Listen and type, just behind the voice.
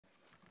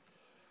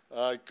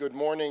Good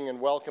morning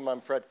and welcome.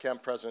 I'm Fred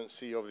Kemp, President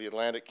and CEO of the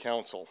Atlantic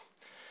Council.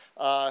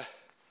 I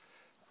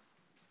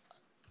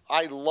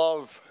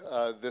love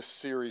this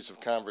series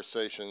of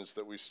conversations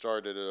that we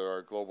started at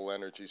our Global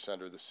Energy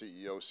Center, the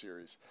CEO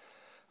series.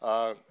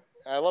 I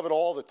love it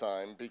all the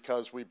time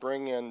because we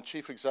bring in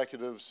chief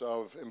executives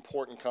of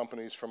important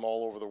companies from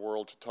all over the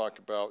world to talk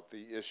about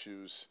the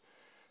issues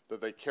that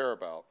they care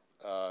about,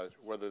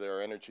 whether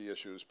they're energy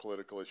issues,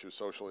 political issues,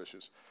 social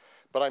issues.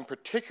 But I'm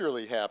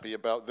particularly happy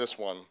about this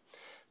one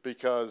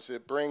because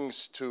it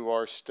brings to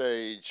our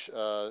stage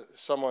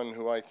someone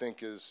who I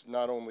think is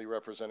not only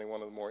representing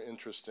one of the more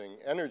interesting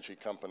energy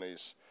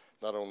companies,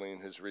 not only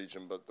in his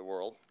region but the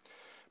world,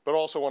 but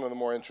also one of the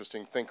more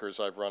interesting thinkers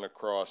I've run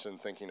across in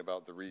thinking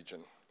about the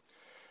region.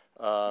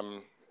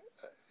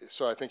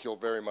 So I think you'll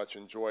very much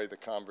enjoy the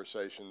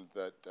conversation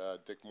that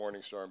Dick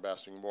Morningstar,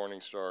 Ambassador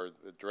Morningstar,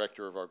 the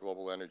director of our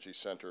Global Energy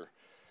Center,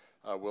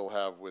 will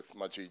have with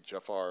Majid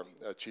Jafar,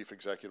 Chief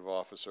Executive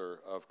Officer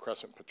of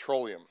Crescent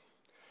Petroleum.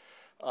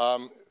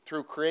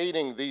 Through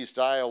creating these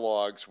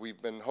dialogues,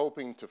 we've been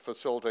hoping to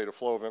facilitate a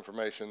flow of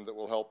information that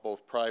will help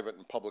both private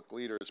and public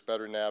leaders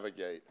better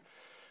navigate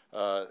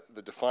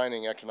the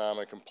defining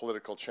economic and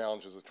political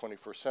challenges of the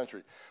 21st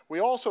century. We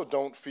also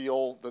don't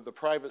feel that the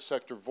private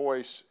sector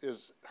voice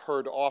is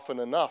heard often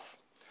enough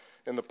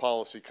in the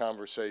policy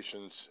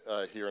conversations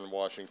here in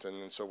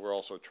Washington, and so we're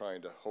also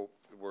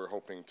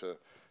hoping to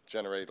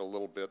generate a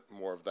little bit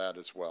more of that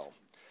as well.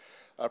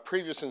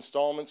 Previous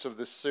installments of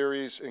this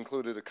series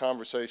included a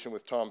conversation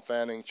with Tom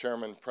Fanning,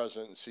 Chairman,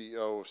 President, and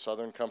CEO of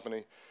Southern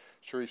Company,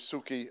 Sharif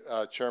Souki,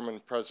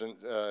 Chairman, President,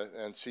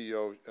 and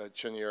CEO of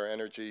Cheniere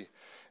Energy,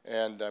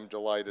 and I'm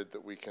delighted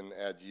that we can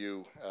add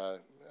you,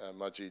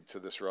 Majid, to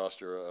this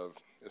roster of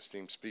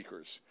esteemed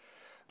speakers.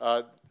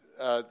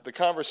 The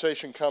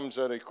conversation comes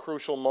at a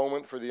crucial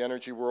moment for the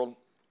energy world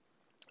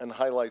and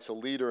highlights a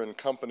leader and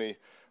company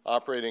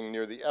operating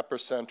near the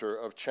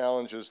epicenter of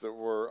challenges that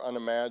were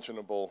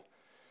unimaginable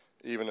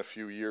even a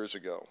few years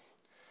ago.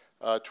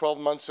 12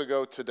 months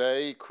ago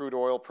today, crude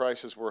oil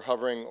prices were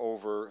hovering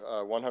over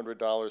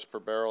 $100 per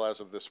barrel.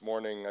 As of this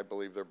morning, I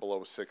believe they're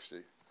below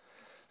 60.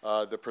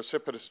 The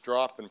precipitous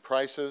drop in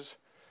prices,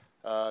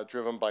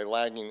 driven by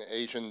lagging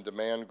Asian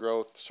demand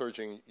growth,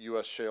 surging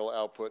U.S. shale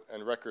output,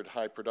 and record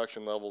high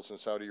production levels in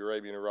Saudi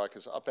Arabia and Iraq,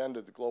 has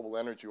upended the global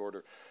energy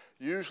order.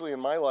 Usually in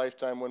my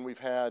lifetime, when we've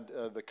had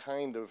the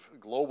kind of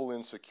global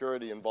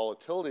insecurity and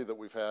volatility that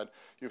we've had,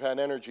 you've had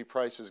energy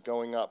prices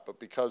going up,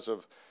 but because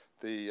of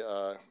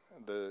the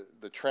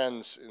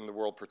trends in the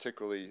world,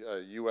 particularly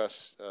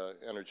U.S.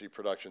 energy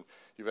production,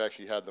 you've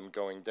actually had them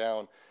going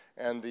down.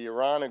 And the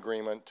Iran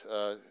agreement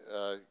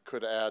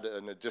could add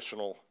an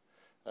additional,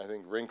 I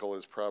think wrinkle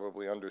is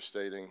probably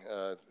understating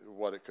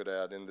what it could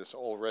add in this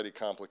already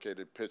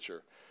complicated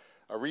picture.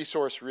 A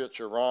resource-rich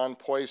Iran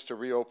poised to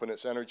reopen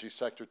its energy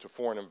sector to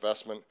foreign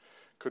investment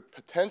could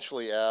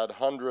potentially add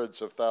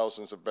hundreds of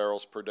thousands of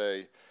barrels per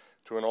day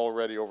to an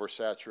already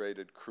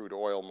oversaturated crude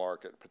oil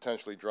market,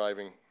 potentially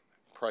driving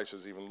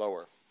prices even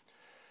lower.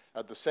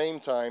 At the same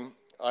time,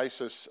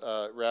 ISIS'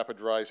 rapid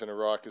rise in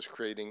Iraq is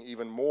creating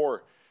even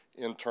more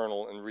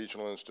internal and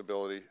regional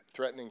instability,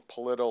 threatening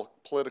political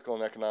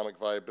and economic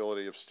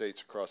viability of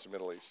states across the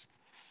Middle East.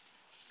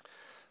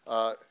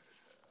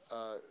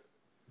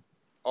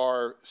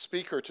 Our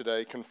speaker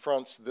today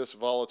confronts this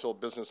volatile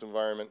business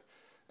environment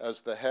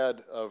as the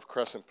head of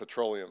Crescent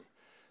Petroleum,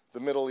 the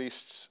Middle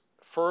East's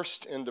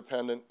first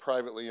independent,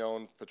 privately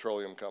owned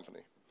petroleum company.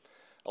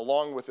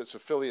 Along with its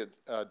affiliate,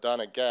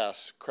 Dana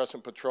Gas,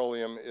 Crescent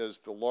Petroleum is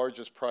the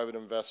largest private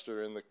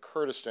investor in the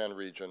Kurdistan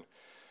region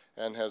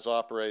and has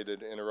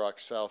operated in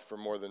Iraq's south for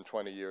more than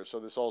 20 years. So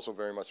this also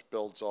very much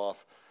builds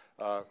off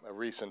a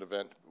recent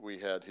event we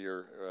had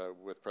here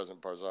with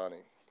President Barzani.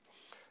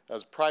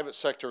 As private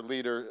sector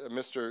leader,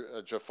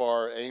 Mr.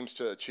 Jafar aims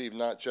to achieve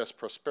not just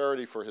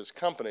prosperity for his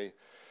company,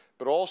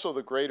 but also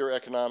the greater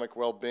economic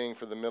well-being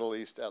for the Middle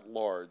East at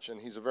large,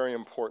 and he's a very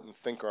important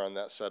thinker on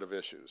that set of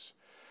issues.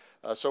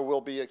 So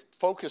we'll be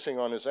focusing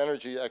on his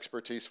energy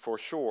expertise for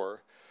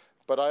sure,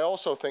 but I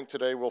also think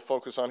today we'll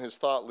focus on his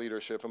thought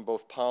leadership in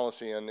both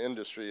policy and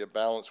industry, a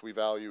balance we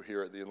value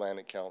here at the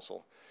Atlantic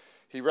Council.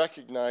 He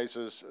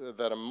recognizes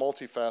that a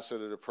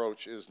multifaceted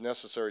approach is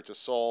necessary to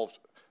solve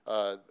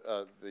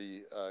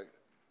the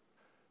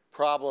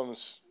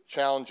problems,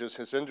 challenges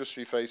his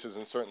industry faces,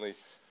 and certainly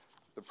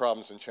the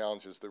problems and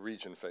challenges the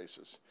region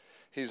faces.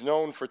 He's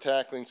known for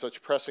tackling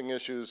such pressing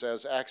issues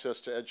as access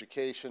to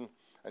education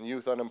and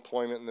youth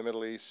unemployment in the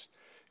Middle East,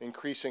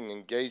 increasing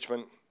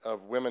engagement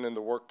of women in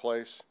the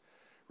workplace,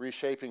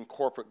 reshaping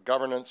corporate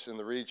governance in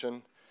the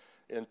region.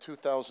 In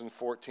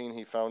 2014,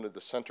 he founded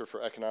the Center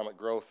for Economic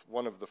Growth,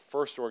 one of the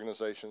first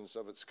organizations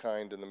of its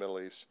kind in the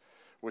Middle East,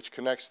 which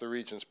connects the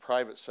region's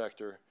private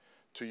sector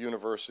to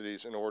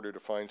universities in order to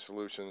find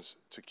solutions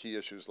to key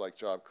issues like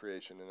job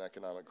creation and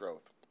economic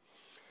growth.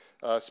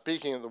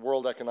 Speaking at the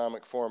World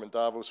Economic Forum in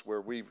Davos,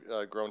 where we've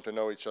grown to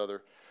know each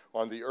other,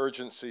 on the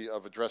urgency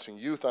of addressing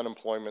youth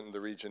unemployment in the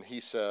region,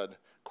 he said,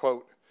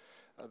 quote,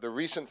 The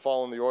recent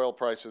fall in the oil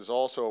price is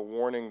also a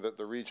warning that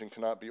the region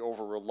cannot be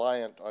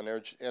over-reliant on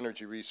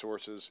energy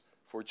resources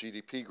for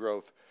GDP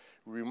growth.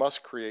 We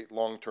must create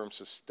long-term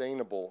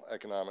sustainable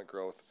economic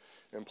growth.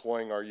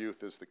 Employing our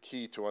youth is the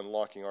key to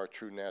unlocking our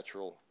true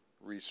natural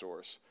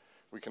resource.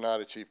 We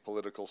cannot achieve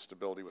political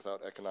stability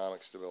without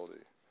economic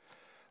stability.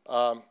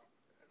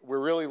 We're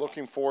really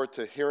looking forward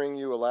to hearing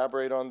you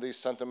elaborate on these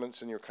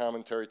sentiments in your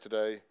commentary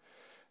today.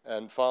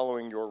 And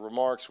following your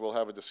remarks, we'll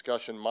have a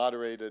discussion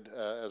moderated,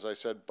 as I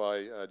said,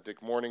 by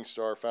Dick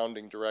Morningstar,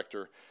 founding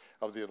director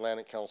of the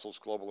Atlantic Council's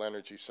Global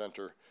Energy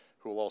Center,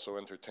 who will also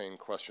entertain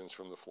questions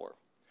from the floor.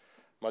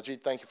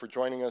 Majid, thank you for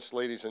joining us.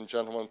 Ladies and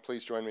gentlemen,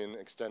 please join me in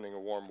extending a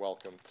warm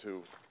welcome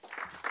to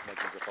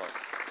Majid Jafar.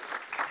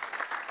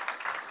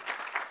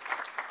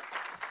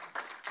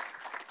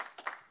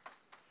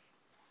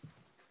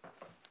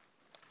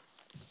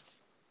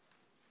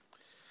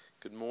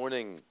 Good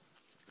morning,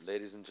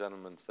 ladies and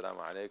gentlemen. Assalamu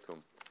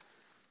alaikum.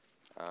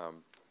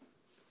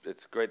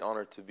 It's a great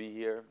honor to be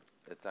here.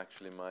 It's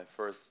actually my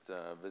first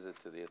visit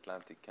to the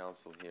Atlantic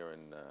Council here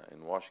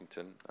in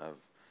Washington. I've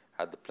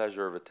had the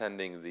pleasure of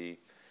attending the...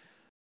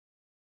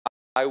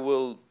 I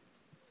will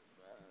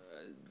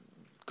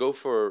go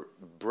for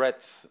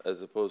breadth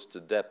as opposed to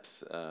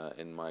depth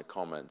in my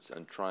comments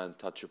and try and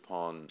touch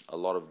upon a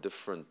lot of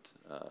different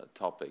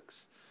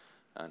topics.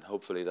 And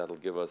hopefully that'll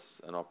give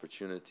us an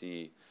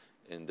opportunity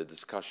in the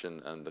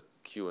discussion and the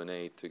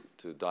Q&A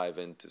to dive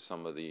into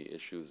some of the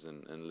issues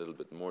in a little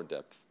bit more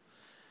depth.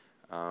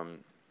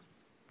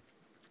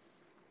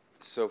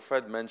 So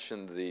Fred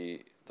mentioned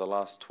the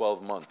last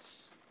 12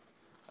 months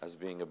as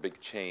being a big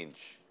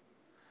change.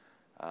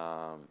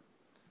 I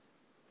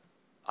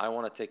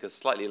want to take a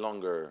slightly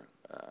longer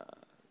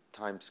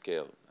time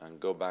scale and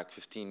go back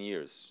 15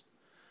 years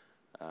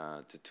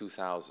to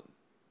 2000.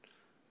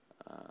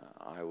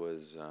 I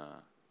was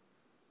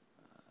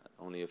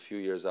only a few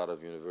years out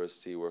of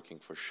university working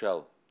for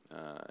Shell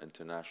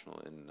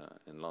International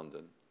in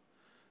London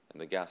in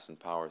the gas and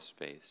power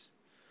space.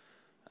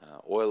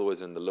 Oil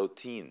was in the low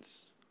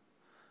teens.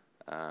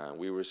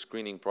 We were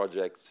screening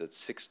projects at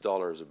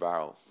 $6 a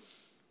barrel.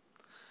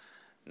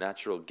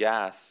 Natural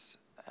gas,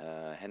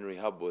 Henry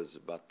Hub was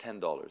about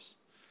 $10.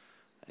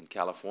 In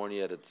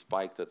California, it had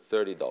spiked at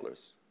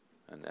 $30,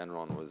 and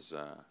Enron was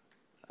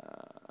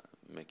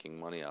making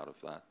money out of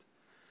that.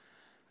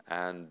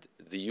 And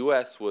the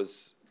US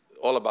was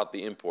all about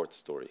the import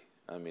story.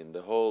 I mean,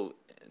 the whole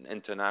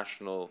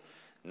international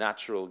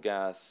natural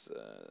gas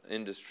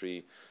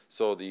industry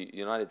saw the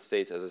United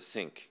States as a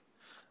sink,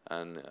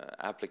 and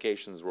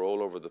applications were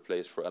all over the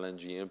place for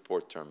LNG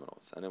import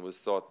terminals. And it was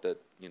thought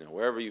that, you know,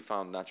 wherever you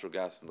found natural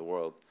gas in the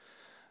world,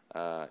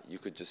 you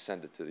could just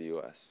send it to the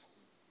US.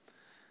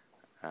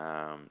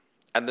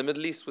 And the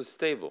Middle East was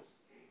stable,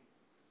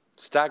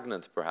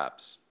 stagnant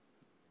perhaps,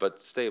 but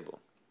stable.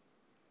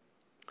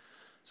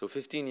 So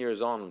 15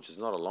 years on, which is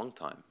not a long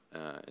time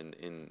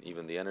in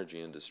even the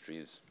energy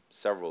industry's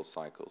several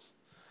cycles,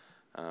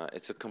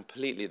 it's a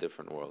completely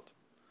different world.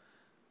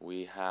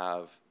 We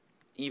have,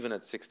 even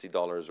at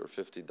 $60 or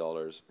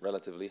 $50,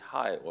 relatively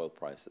high oil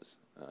prices,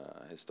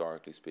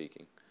 historically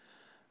speaking.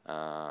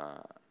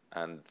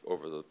 And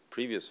over the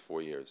previous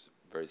 4 years,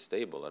 very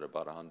stable at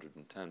about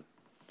 110.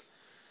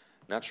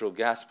 Natural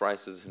gas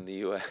prices in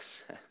the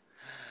US,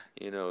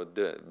 you know,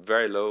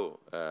 very low,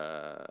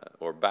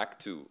 or back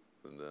to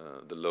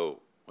the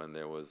low when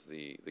there was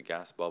the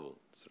gas bubble,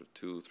 sort of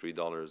 $2,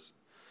 $3.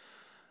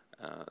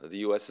 The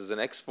US is an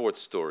export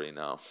story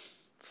now.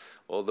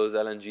 All those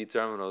LNG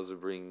terminals are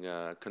being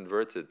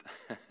converted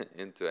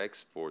into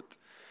export.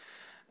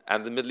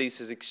 And the Middle East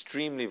is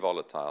extremely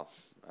volatile.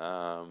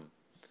 A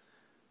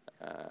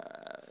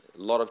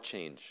lot of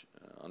change.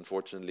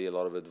 Unfortunately, a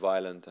lot of it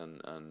violent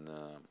and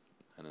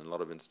a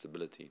lot of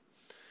instability.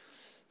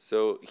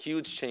 So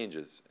huge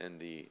changes in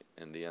the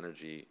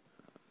energy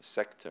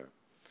sector.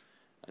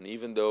 And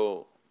even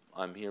though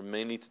I'm here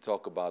mainly to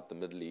talk about the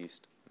Middle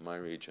East, my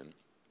region,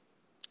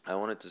 I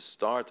wanted to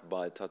start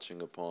by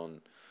touching upon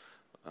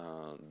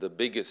the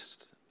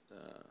biggest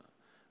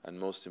and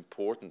most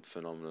important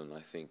phenomenon,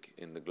 I think,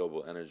 in the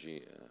global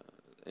energy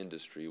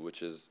industry,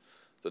 which is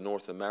the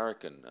North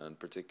American and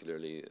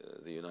particularly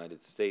the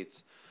United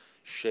States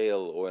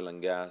shale oil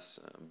and gas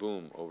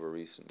boom over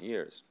recent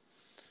years.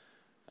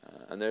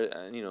 And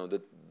you know,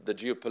 the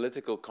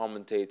geopolitical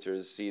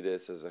commentators see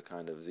this as a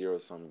kind of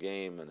zero-sum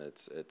game, and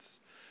it's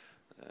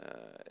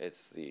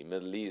the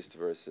Middle East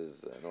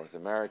versus the North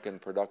American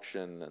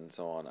production and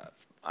so on.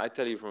 I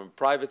tell you, from a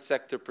private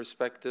sector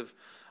perspective,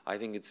 I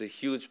think it's a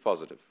huge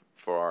positive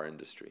for our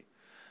industry.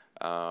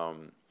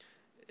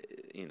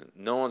 You know,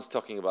 no one's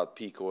talking about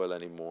peak oil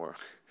anymore.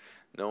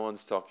 No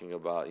one's talking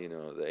about, you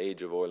know, the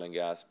age of oil and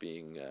gas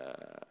being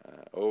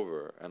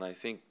over. And I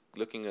think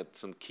looking at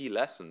some key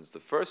lessons, the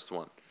first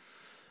one,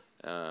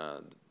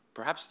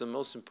 perhaps the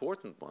most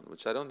important one,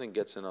 which I don't think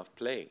gets enough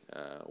play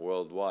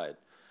worldwide,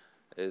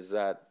 is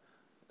that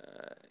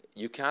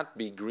you can't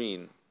be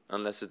green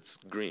unless it's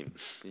green.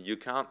 You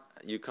can't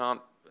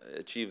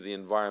achieve the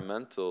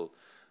environmental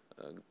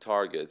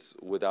targets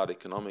without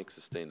economic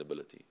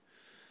sustainability.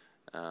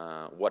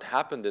 What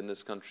happened in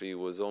this country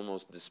was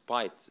almost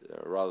despite,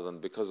 rather than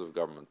because of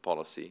government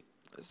policy,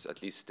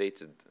 at least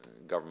stated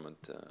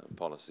government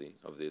policy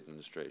of the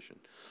administration.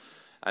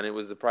 And it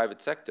was the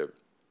private sector.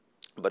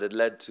 But it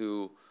led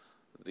to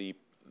the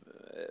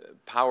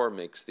power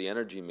mix, the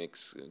energy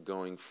mix,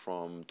 going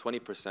from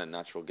 20%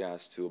 natural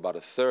gas to about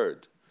a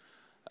third.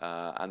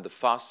 And the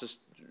fastest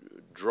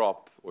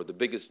drop, or the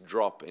biggest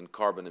drop in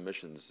carbon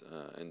emissions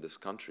in this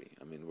country.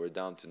 I mean, we're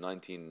down to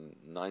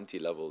 1990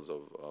 levels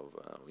of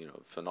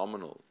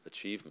phenomenal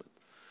achievement.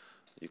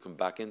 You can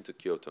back into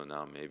Kyoto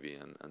now, maybe,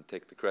 and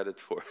take the credit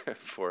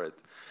for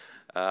it.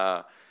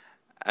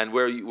 And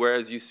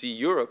whereas you see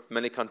Europe,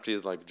 many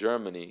countries like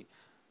Germany,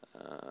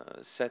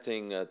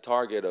 setting a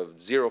target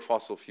of 0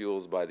 fossil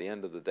fuels by the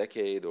end of the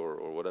decade,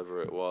 or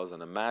whatever it was,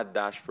 and a mad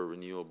dash for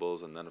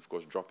renewables, and then of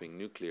course dropping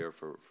nuclear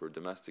for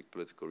domestic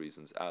political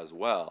reasons as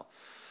well,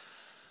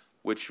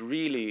 which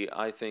really,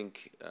 I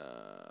think,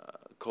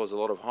 caused a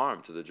lot of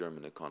harm to the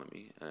German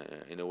economy,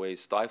 in a way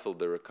stifled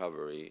the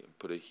recovery,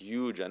 put a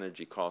huge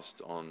energy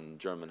cost on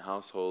German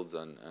households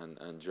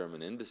and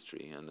German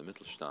industry and the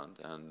Mittelstand.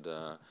 And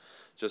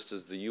just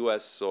as the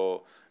US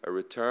saw a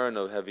return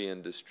of heavy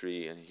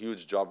industry and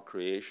huge job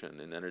creation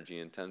in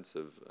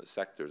energy-intensive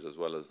sectors, as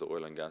well as the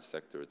oil and gas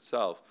sector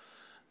itself,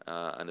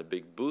 and a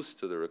big boost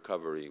to the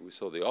recovery, we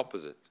saw the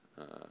opposite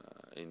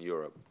in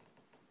Europe.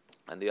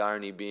 And the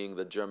irony being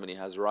that Germany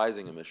has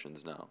rising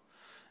emissions now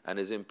and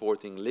is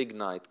importing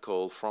lignite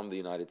coal from the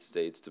United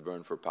States to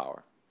burn for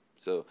power.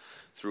 So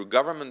through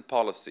government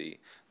policy,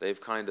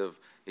 they've kind of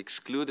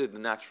excluded the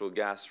natural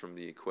gas from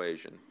the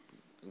equation,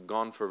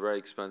 gone for very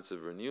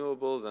expensive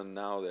renewables, and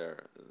now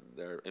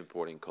they're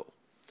importing coal.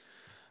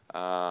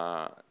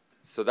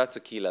 So that's a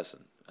key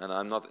lesson. And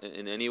I'm not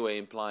in any way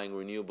implying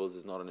renewables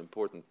is not an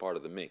important part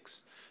of the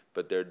mix,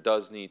 but there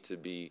does need to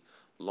be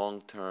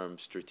long-term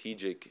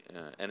strategic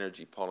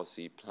energy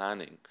policy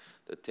planning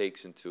that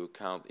takes into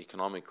account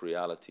economic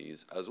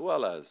realities as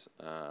well as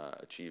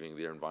achieving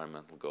their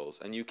environmental goals.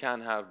 And you can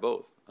have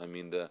both. I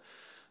mean, the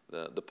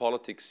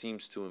politics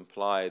seems to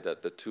imply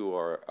that the two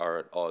are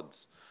at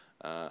odds,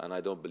 and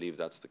I don't believe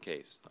that's the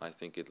case. I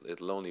think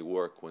it'll only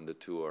work when the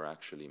two are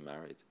actually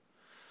married.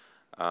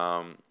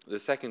 The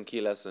second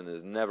key lesson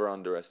is never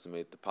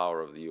underestimate the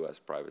power of the US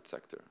private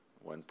sector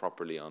when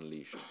properly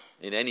unleashed,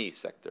 in any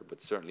sector,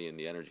 but certainly in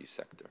the energy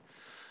sector.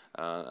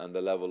 And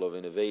the level of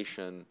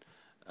innovation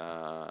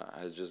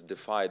has just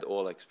defied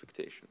all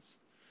expectations.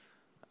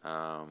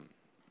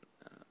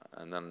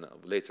 And then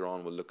later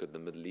on we'll look at the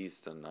Middle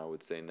East, and I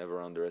would say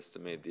never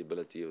underestimate the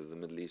ability of the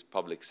Middle East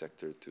public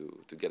sector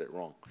to get it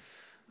wrong,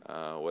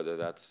 whether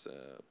that's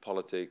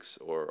politics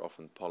or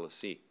often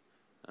policy.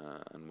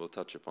 And we'll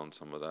touch upon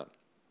some of that.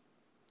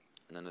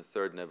 And then a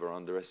third, never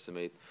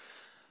underestimate,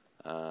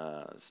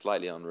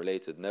 slightly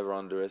unrelated, never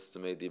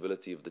underestimate the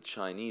ability of the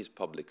Chinese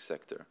public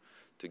sector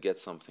to get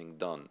something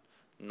done,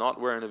 not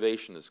where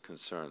innovation is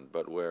concerned,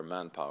 but where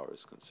manpower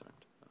is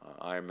concerned.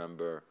 I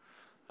remember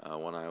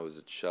when I was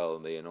at Shell,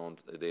 they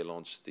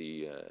launched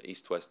the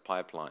East-West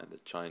pipeline, the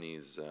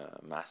Chinese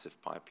massive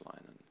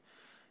pipeline, and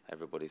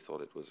everybody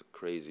thought it was a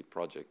crazy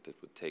project that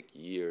would take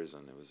years,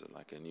 and it was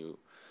like a new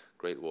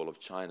Great Wall of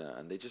China,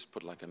 and they just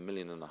put like 1.5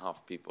 million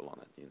people on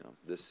it,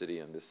 this city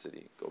and this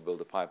city, go build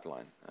a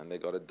pipeline, and they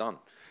got it done.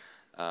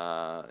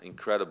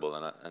 Incredible,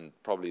 and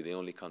probably the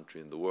only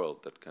country in the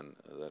world that can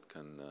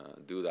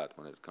do that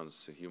when it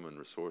comes to human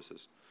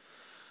resources.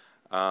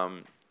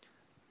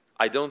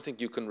 I don't think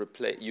you can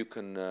replicate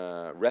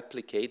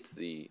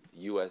the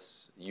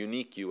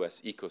unique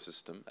US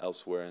ecosystem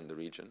elsewhere in the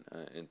region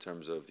in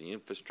terms of the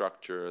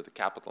infrastructure, the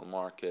capital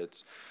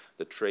markets,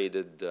 the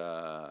traded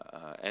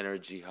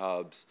energy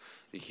hubs,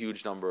 the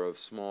huge number of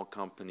small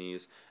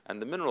companies,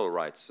 and the mineral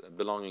rights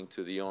belonging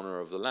to the owner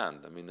of the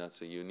land. I mean,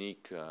 that's a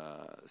unique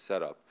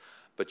setup.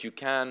 But you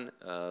can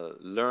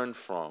learn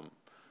from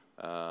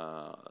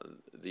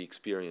the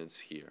experience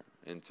here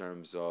in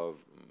terms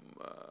of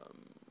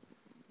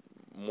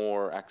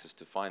more access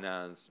to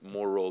finance,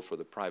 more role for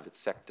the private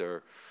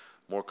sector,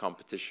 more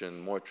competition,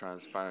 more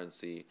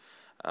transparency.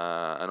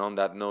 And on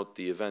that note,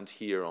 the event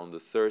here on the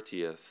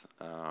 30th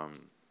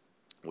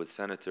with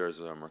Senators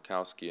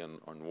Murkowski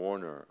and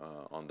Warner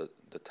on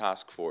the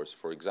task force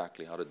for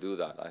exactly how to do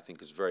that, I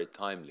think is very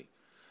timely.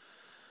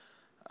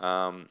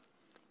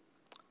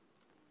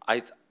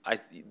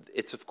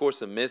 It's of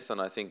course a myth, and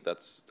I think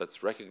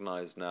that's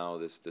recognized now,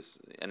 this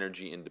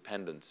energy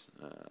independence.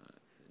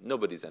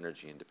 Nobody's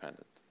energy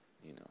independent.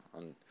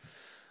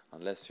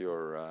 Unless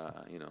you're,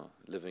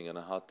 living in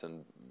a hut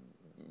and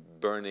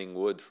burning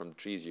wood from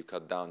trees you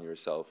cut down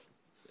yourself,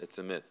 it's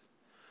a myth.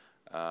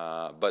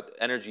 But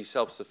energy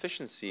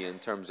self-sufficiency in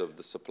terms of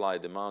the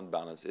supply-demand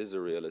balance is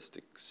a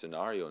realistic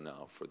scenario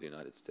now for the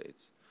United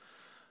States,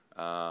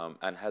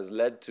 and has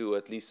led to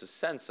at least a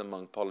sense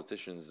among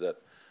politicians that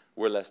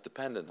we're less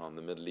dependent on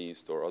the Middle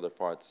East or other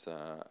parts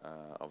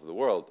of the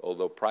world,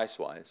 although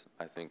price-wise,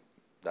 I think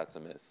that's a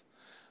myth.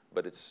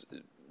 But it's,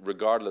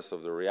 regardless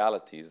of the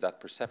realities, that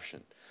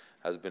perception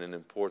has been an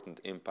important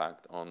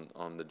impact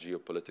on the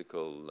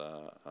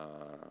geopolitical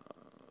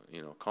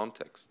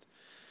context.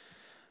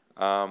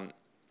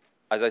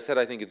 As I said,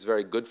 I think it's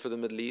very good for the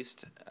Middle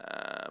East,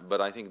 but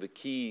I think the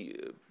key,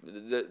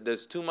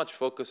 there's too much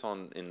focus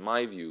on, in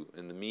my view,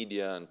 in the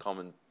media and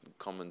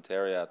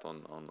commentariat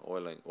on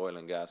oil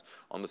and gas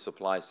on the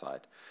supply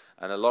side.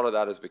 And a lot of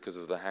that is because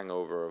of the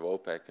hangover of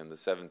OPEC in the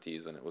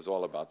 70s, and it was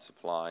all about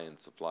supply and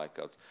supply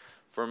cuts.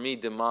 For me,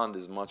 demand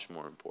is much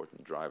more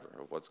important driver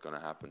of what's going to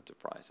happen to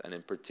price, and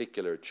in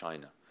particular,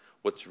 China.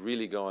 What's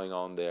really going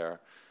on there?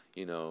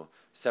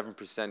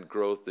 7%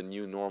 growth, the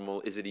new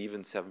normal. Is it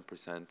even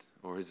 7%,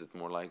 or is it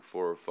more like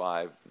 4 or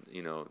 5?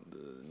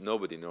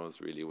 Nobody knows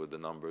really with the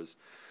numbers.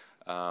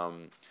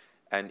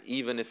 And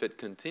even if it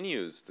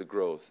continues the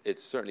growth,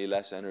 it's certainly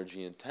less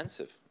energy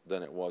intensive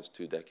than it was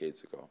 2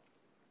 decades ago.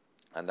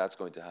 And that's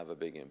going to have a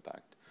big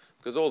impact,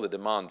 because all the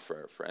demand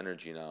for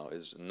energy now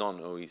is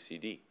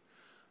non-OECD,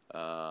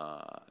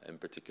 in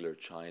particular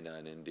China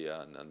and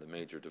India and the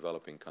major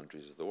developing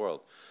countries of the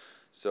world.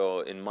 So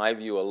in my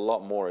view, a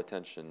lot more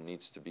attention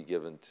needs to be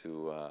given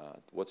to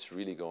what's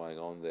really going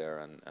on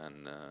there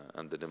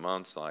and the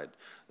demand side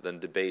than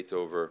debate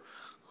over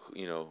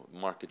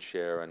market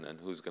share and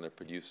who's going to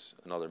produce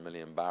another 1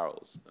 million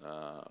barrels,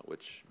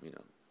 which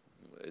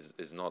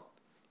is not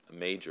a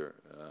major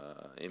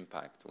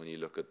impact when you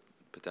look at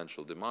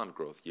potential demand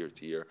growth year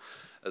to year,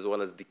 as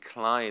well as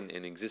decline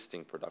in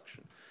existing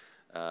production.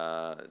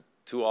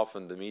 Too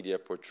often the media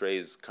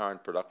portrays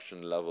current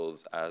production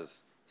levels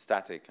as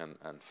static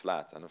and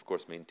flat, and of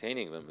course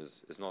maintaining them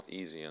is not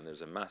easy, and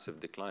there's a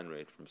massive decline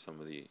rate from some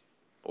of the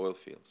oil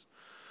fields.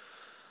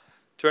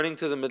 Turning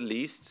to the Middle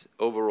East,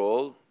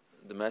 overall,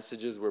 the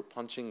message is we're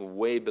punching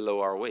way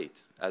below our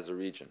weight as a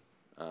region.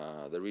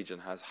 The region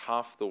has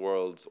half the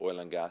world's oil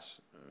and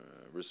gas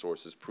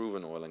resources,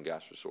 proven oil and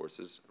gas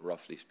resources,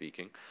 roughly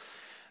speaking.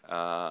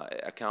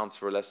 Accounts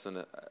for less than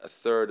a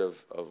third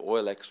of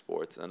oil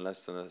exports and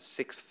less than a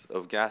sixth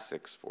of gas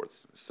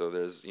exports. So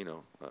there's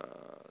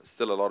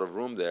still a lot of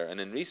room there. And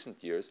in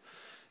recent years,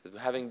 it's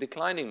having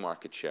declining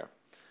market share.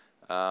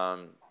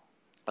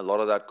 A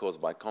lot of that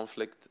caused by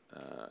conflict.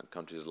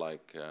 Countries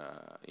like,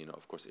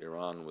 of course,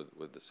 Iran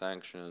with the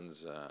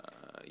sanctions,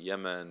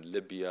 Yemen,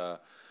 Libya,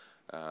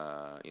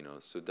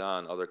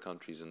 Sudan, other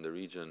countries in the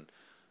region.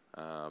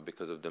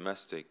 Because of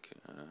domestic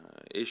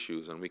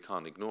issues, and we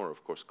can't ignore,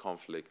 of course,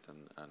 conflict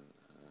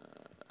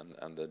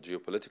and the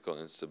geopolitical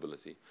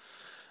instability.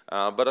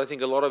 But I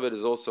think a lot of it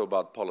is also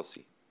about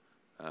policy.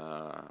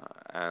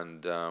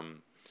 And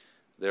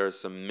there are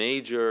some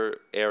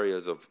major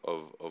areas of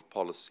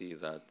policy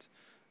that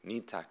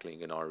need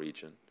tackling in our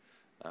region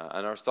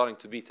and are starting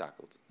to be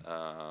tackled.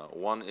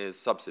 One is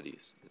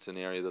subsidies. It's an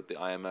area that the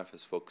IMF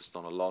has focused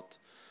on a lot.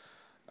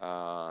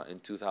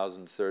 In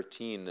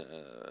 2013,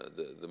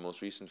 the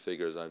most recent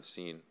figures I've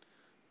seen,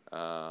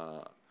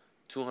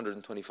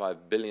 $225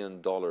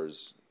 billion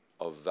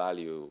of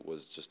value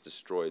was just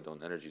destroyed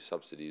on energy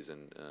subsidies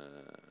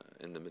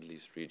in the Middle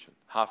East region.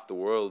 Half the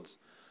world's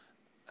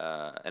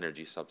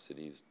energy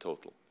subsidies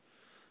total.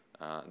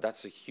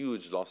 That's a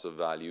huge loss of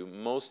value.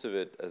 Most of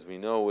it, as we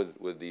know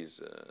with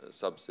these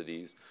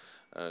subsidies,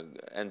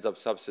 ends up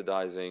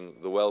subsidizing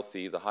the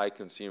wealthy, the high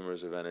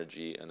consumers of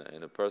energy, and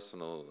in a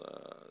personal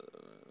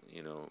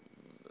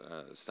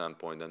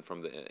standpoint, and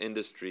from the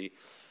industry,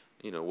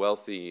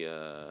 wealthy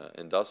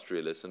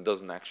industrialists, and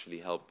doesn't actually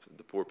help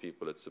the poor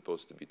people it's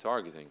supposed to be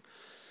targeting.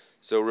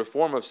 So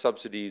reform of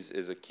subsidies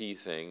is a key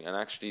thing. And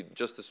actually,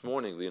 just this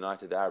morning, the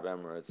United Arab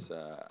Emirates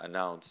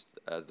announced,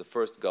 as the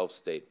first Gulf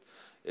state,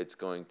 it's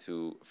going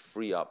to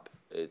free up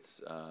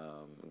its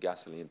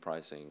gasoline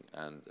pricing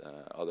and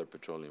other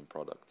petroleum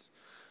products.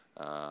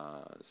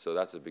 So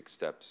that's a big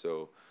step.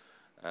 So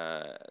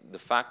the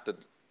fact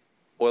that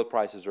oil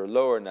prices are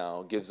lower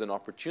now gives an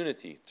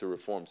opportunity to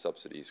reform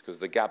subsidies, because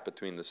the gap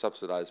between the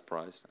subsidized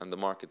price and the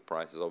market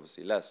price is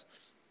obviously less.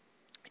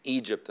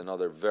 Egypt,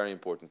 another very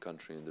important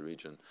country in the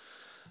region,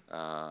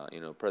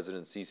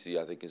 President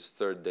Sisi, I think his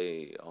third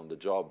day on the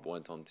job,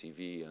 went on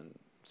TV and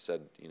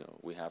said,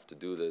 we have to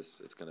do this,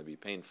 it's going to be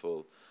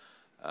painful.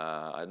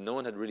 No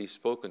one had really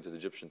spoken to the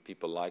Egyptian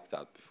people like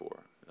that before.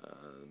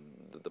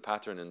 The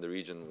pattern in the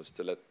region was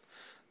to let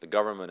the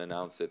government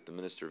announce it, the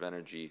Minister of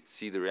Energy,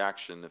 see the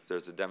reaction. If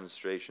there's a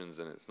demonstrations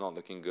and it's not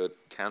looking good,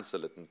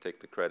 cancel it and take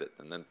the credit,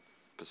 and then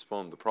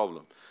postpone the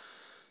problem.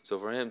 So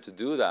for him to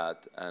do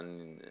that,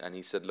 and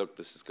he said, look,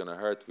 this is going to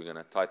hurt, we're going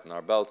to tighten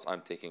our belts,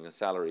 I'm taking a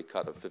salary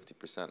cut of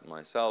 50%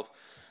 myself.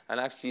 And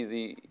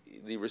actually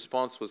the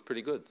response was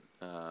pretty good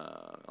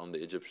on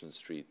the Egyptian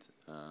street,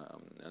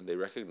 and they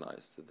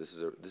recognized that this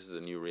is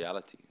a new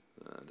reality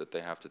that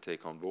they have to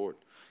take on board,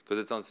 because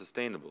it's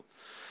unsustainable.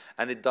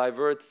 And it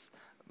diverts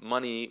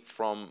money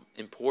from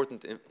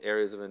important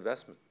areas of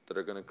investment that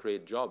are going to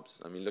create jobs.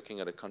 I mean,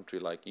 looking at a country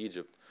like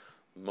Egypt,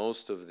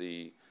 most of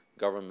the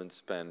government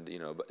spend,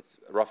 but it's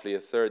roughly a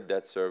third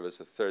debt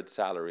service, a third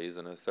salaries,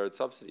 and a third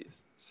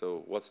subsidies.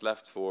 So what's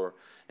left for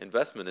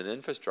investment in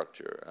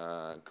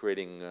infrastructure,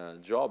 creating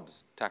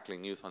jobs,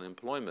 tackling youth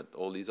unemployment,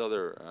 all these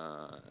other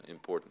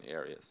important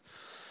areas.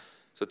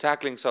 So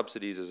tackling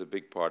subsidies is a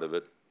big part of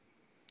it.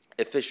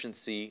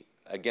 Efficiency,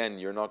 again,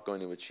 you're not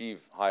going to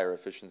achieve higher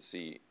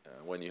efficiency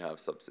when you have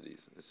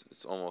subsidies.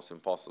 It's almost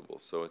impossible.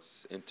 So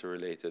it's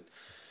interrelated.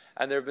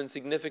 And there have been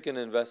significant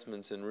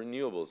investments in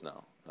renewables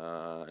now.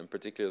 In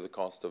particular, the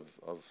cost of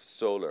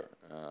solar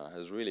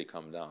has really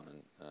come down.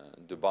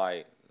 And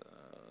Dubai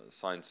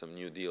signed some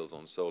new deals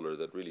on solar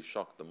that really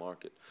shocked the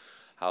market,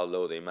 how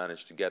low they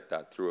managed to get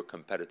that through a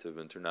competitive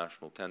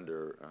international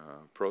tender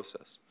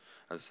process.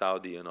 And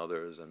Saudi and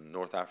others and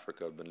North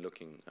Africa have been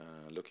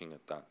looking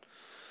at that.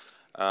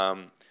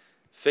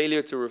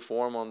 Failure to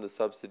reform on the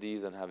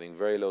subsidies and having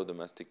very low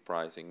domestic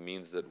pricing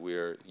means that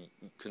we're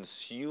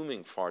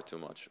consuming far too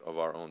much of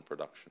our own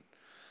production.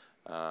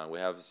 We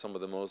have some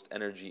of the most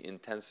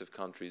energy-intensive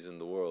countries in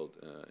the world,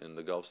 in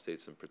the Gulf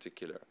states in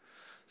particular.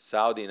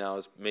 Saudi now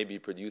is maybe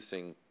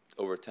producing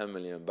over 10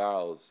 million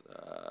barrels,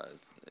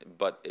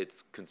 but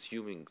it's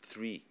consuming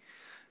 3.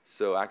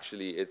 So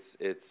actually, its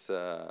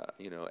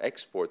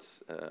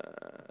exports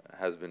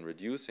has been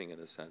reducing in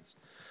a sense.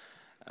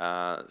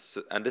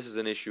 And this is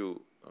an issue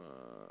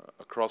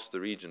across the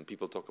region.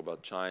 People talk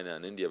about China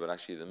and India, but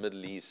actually the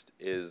Middle East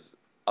is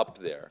up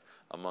there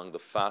among the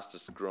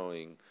fastest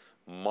growing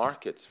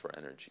markets for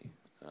energy,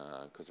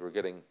 because we're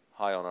getting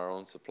high on our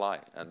own supply.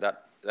 And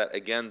that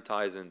again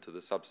ties into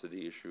the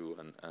subsidy issue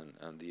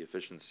and the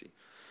efficiency.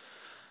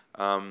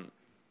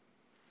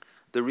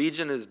 The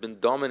region has been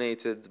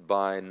dominated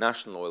by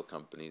national oil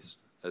companies,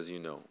 as you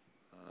know,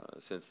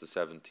 since the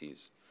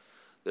 70s.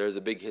 There's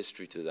a big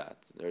history to that.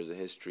 There's a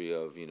history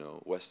of,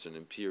 Western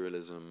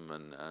imperialism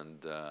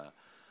and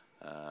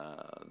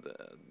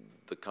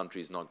the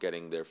countries not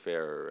getting their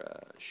fair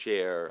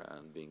share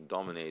and being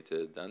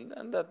dominated,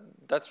 and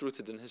that's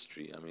rooted in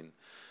history. I mean,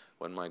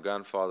 when my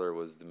grandfather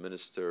was the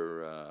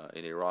minister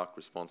in Iraq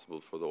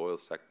responsible for the oil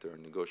sector,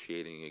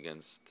 negotiating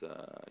against,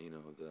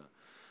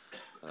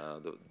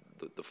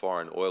 the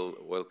foreign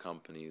oil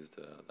companies,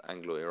 the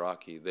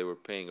Anglo-Iraqi, they were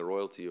paying a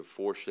royalty of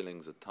 4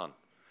 shillings a ton.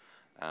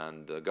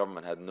 And the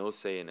government had no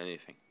say in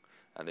anything.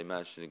 And they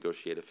managed to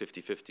negotiate a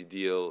 50-50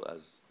 deal,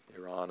 as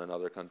Iran and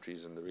other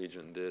countries in the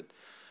region did.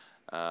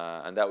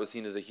 And that was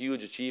seen as a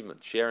huge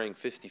achievement, sharing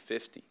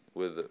 50-50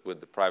 with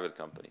the private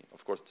company.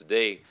 Of course,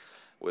 today,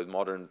 with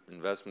modern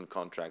investment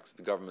contracts,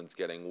 the government's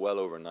getting well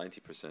over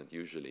 90%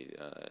 usually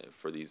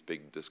for these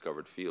big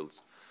discovered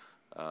fields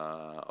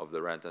of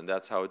the rent. And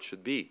that's how it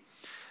should be.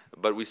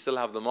 But we still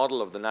have the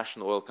model of the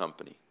national oil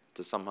company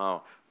to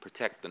somehow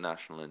protect the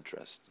national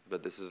interest.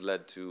 But this has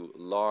led to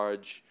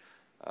large,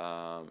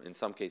 in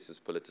some cases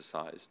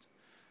politicized,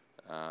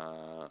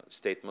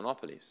 state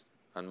monopolies.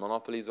 And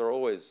monopolies are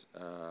always,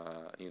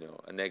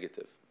 a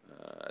negative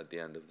at the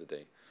end of the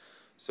day.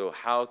 So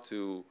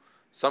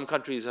some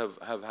countries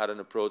have had an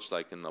approach,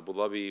 like in Abu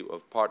Dhabi,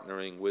 of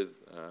partnering with,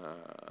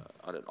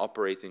 on an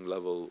operating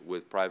level,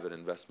 with private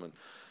investment.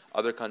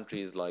 Other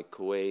countries like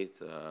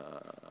Kuwait,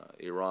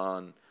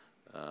 Iran,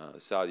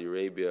 Saudi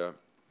Arabia,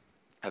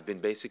 have been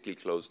basically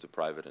closed to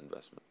private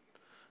investment,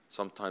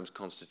 sometimes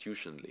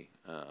constitutionally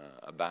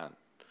a ban.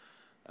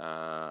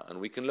 And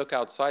we can look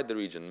outside the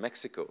region,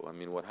 Mexico. I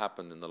mean, what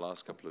happened in the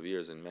last couple of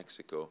years in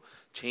Mexico,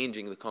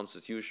 changing the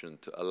constitution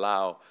to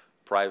allow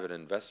private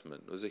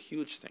investment, was a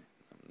huge thing.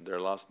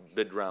 Their last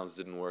bid rounds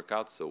didn't work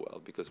out so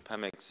well because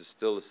Pemex is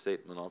still a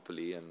state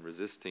monopoly and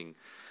resisting,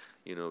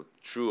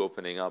 true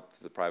opening up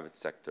to the private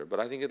sector.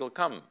 But I think it'll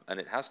come, and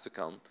it has to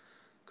come,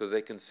 because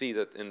they can see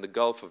that in the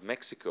Gulf of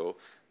Mexico,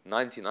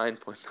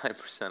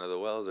 99.9% of the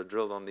wells are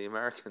drilled on the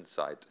American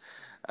side.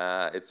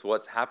 It's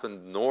what's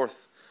happened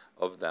north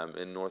of them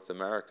in North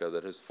America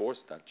that has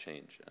forced that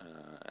change.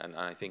 And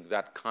I think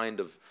that kind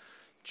of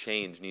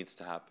change needs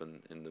to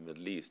happen in the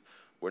Middle East.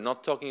 We're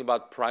not talking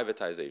about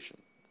privatization,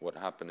 what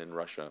happened in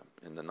Russia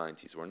in the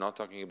 90s. We're not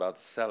talking about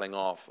selling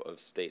off of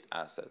state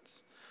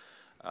assets.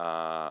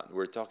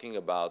 We're talking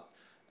about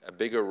a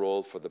bigger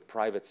role for the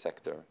private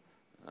sector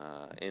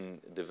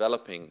in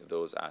developing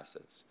those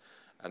assets,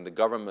 and the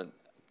government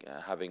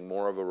having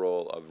more of a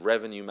role of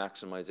revenue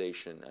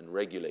maximization and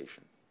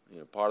regulation.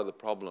 Part of the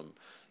problem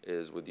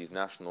is with these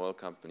national oil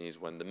companies,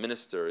 when the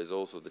minister is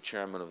also the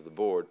chairman of the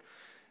board,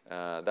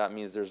 that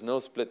means there's no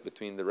split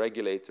between the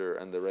regulator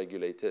and the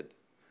regulated.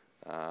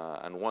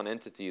 And one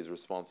entity is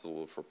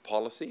responsible for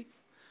policy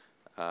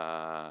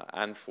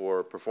and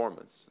for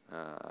performance,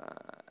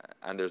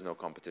 and there's no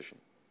competition,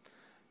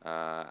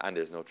 and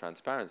there's no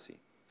transparency.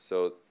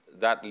 So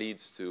that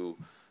leads to,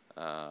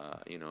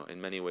 in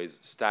many ways,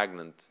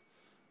 stagnant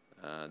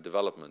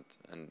development.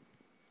 And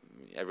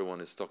everyone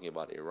is talking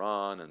about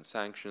Iran and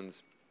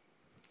sanctions.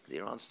 The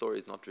Iran story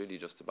is not really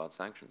just about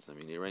sanctions. I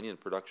mean, Iranian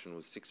production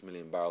was 6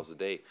 million barrels a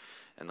day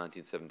in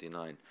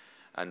 1979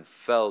 and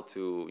fell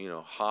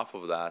to, half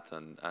of that.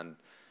 And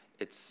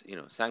it's,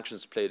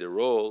 sanctions played a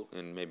role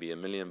in maybe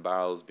 1 million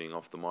barrels being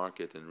off the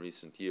market in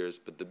recent years.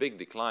 But the big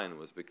decline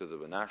was because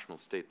of a national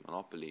state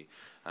monopoly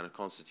and a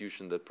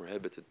constitution that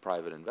prohibited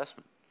private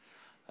investment.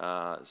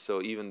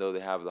 So even though they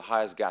have the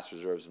highest gas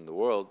reserves in the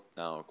world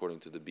now, according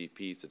to the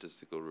BP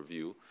statistical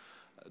review,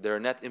 they're a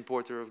net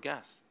importer of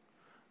gas.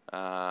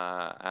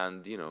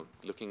 And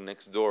looking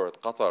next door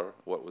at Qatar,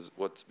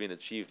 what's been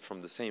achieved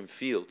from the same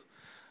field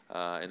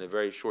in a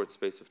very short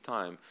space of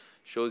time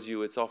shows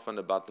you it's often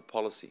about the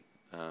policy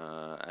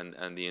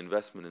and the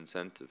investment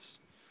incentives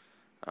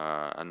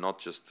and not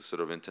just the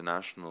sort of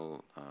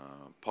international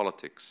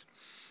politics.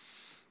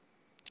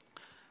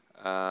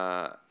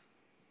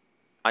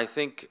 I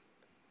think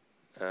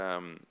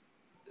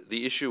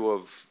the issue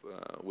of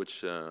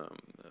which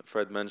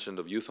Fred mentioned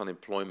of youth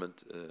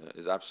unemployment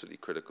is absolutely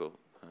critical,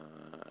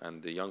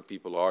 and the young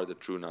people are the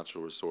true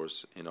natural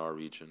resource in our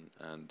region.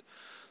 And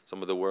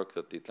some of the work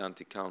that the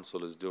Atlantic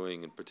Council is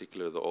doing, in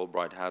particular the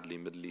Albright-Hadley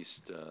Middle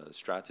East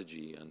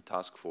strategy and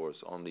task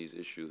force on these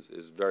issues,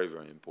 is very,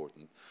 very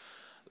important.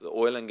 The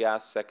oil and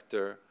gas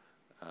sector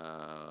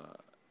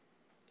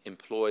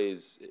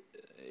employs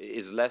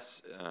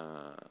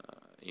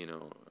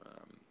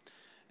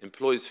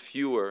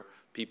fewer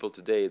people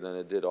today than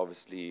it did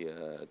obviously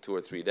 2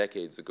 or 3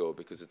 decades ago,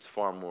 because it's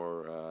far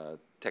more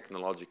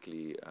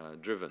technologically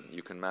driven.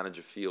 You can manage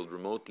a field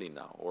remotely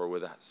now, or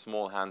with a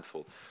small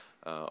handful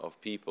of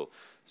people.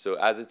 So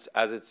as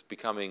it's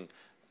becoming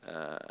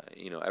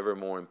ever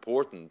more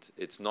important,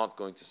 it's not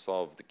going to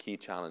solve the key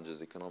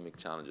challenges, economic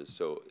challenges.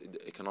 So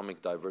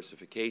economic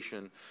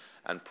diversification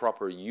and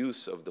proper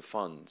use of the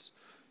funds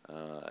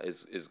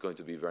is going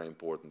to be very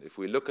important. If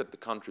we look at the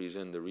countries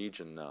in the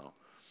region now,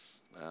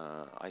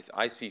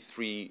 I see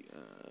 3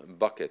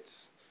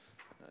 buckets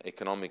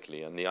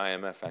economically, and the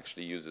IMF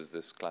actually uses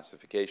this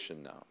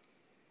classification now.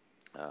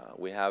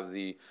 We have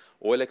the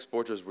oil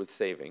exporters with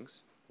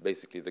savings,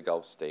 basically the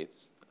Gulf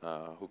states,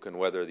 who can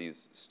weather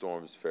these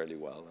storms fairly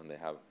well, and they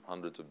have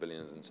hundreds of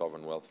billions in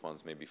sovereign wealth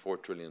funds, maybe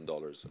 $4 trillion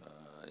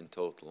in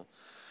total.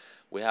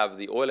 We have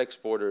the oil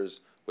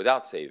exporters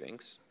without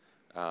savings,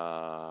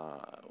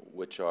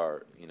 which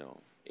are,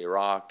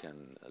 Iraq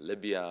and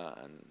Libya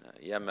and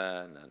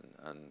Yemen,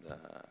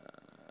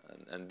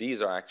 and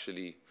these are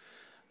actually,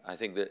 I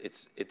think that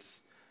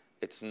it's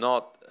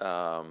not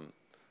a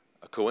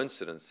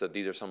coincidence that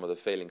these are some of the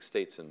failing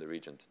states in the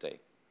region today.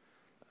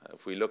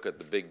 If we look at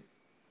the big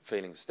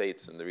failing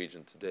states in the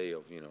region today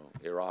of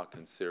Iraq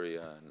and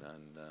Syria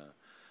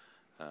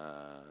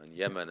and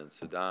Yemen and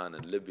Sudan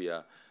and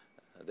Libya,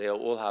 they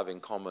all have in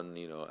common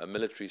a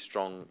military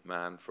strong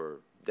man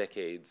for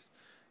decades,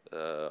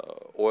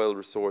 oil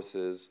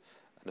resources,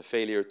 and a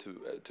failure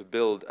to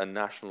build a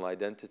national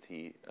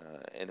identity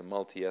in a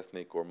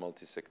multi-ethnic or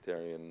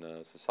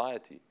multi-sectarian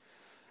society.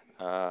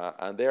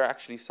 And they're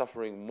actually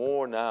suffering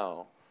more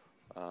now,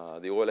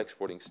 the oil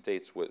exporting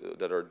states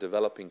that are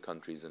developing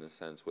countries in a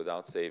sense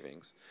without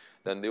savings,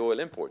 than the oil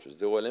importers.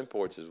 The oil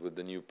importers with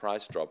the new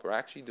price drop are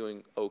actually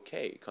doing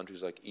okay.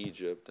 Countries like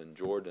Egypt and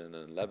Jordan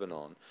and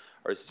Lebanon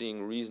are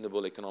seeing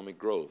reasonable economic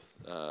growth,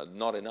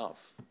 not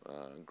enough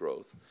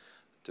growth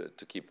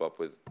to keep up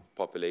with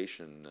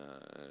population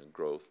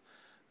growth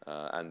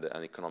and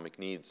economic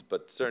needs,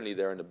 but certainly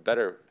they're in a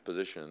better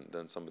position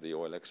than some of the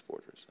oil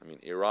exporters. I mean,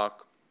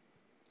 Iraq,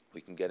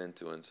 we can get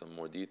into in some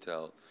more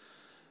detail,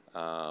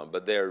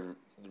 but they're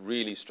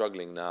really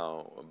struggling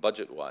now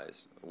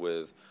budget-wise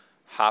with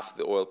half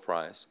the oil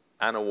price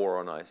and a war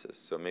on ISIS.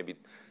 So maybe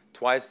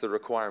twice the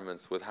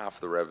requirements with half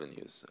the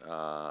revenues.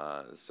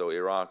 So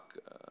Iraq,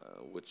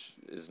 which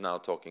is now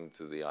talking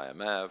to the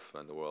IMF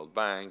and the World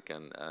Bank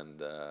and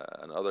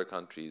other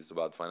countries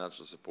about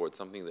financial support,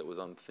 something that was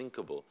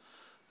unthinkable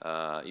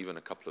even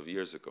a couple of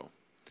years ago.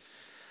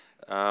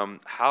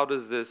 How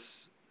does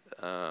this,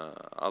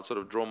 I'll sort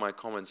of draw my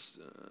comments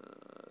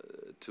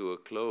to a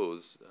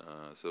close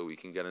so we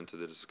can get into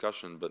the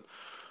discussion, but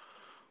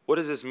what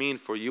does this mean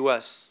for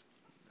U.S.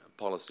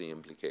 policy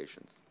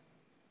implications?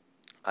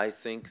 I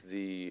think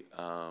the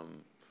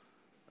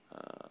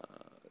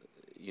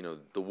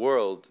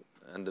world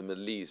and the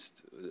Middle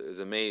East is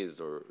amazed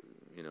or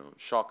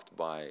shocked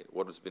by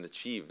what has been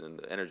achieved in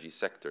the energy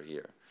sector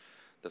here.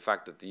 The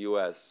fact that the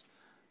U.S.,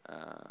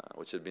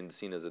 which had been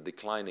seen as a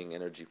declining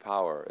energy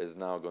power, is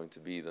now going to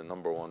be the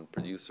 #1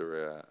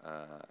 producer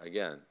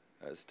again,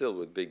 still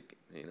with big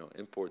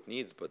import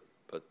needs, but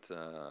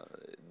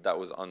that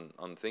was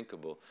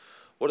unthinkable.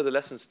 What are the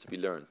lessons to be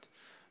learned?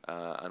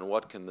 And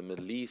what can the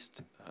Middle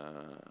East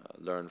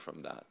learn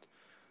from that?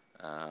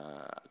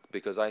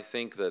 Because I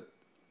think that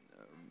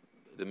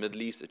the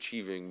Middle East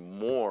achieving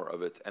more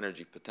of its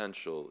energy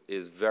potential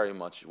is very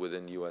much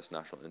within U.S.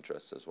 national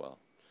interests as well.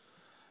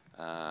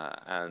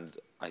 And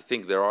I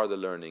think there are the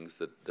learnings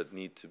that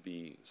need to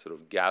be sort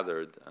of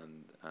gathered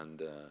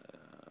and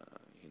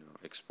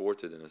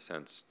exported in a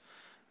sense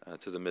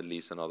to the Middle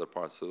East and other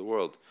parts of the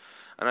world.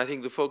 And I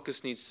think the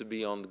focus needs to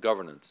be on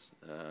governance,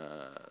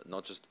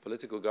 not just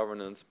political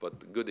governance,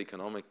 but good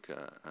economic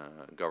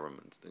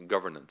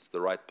governance,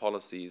 the right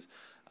policies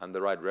and the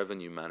right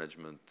revenue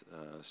management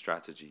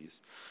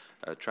strategies,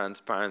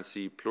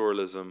 transparency,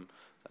 pluralism,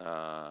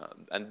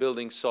 and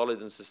building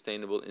solid and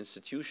sustainable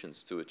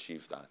institutions to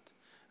achieve that.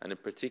 And in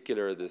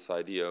particular, this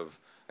idea of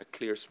a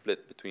clear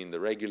split between the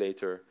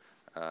regulator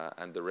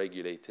and the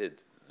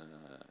regulated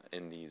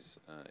in these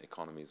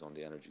economies on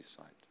the energy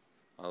side.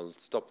 I'll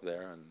stop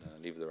there and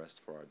leave the rest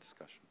for our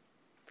discussion.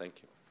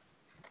 Thank you.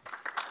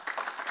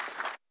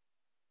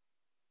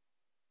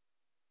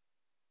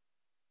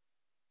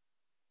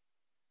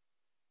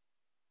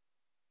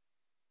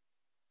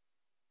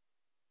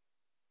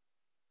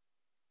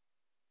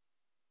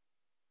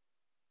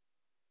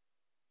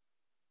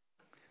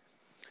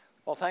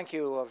 Well, thank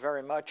you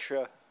very much,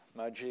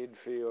 Majid,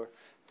 for your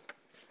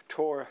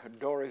tour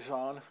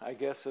d'horizon, I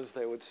guess, as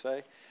they would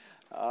say.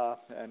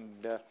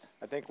 And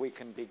I think we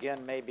can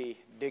begin maybe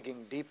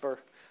digging deeper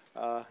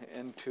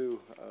into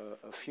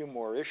a few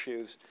more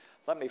issues.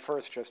 Let me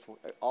first just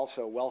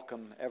also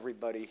welcome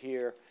everybody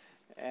here.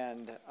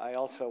 And I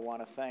also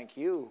want to thank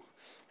you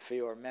for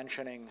your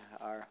mentioning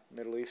our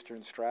Middle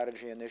Eastern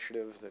Strategy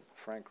Initiative that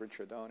Frank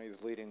Ricciardone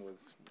is leading with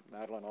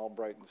Madeleine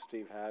Albright and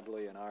Steve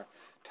Hadley, and our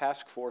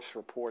task force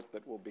report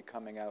that will be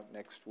coming out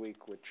next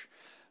week, which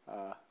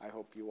I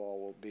hope you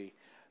all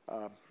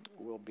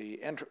will be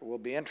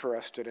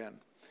interested in.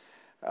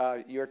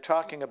 You're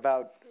talking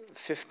about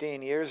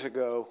 15 years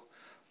ago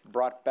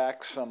brought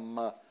back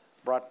some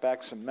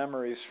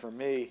memories for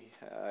me.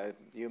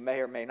 You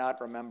may or may not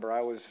remember,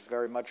 I was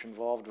very much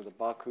involved with the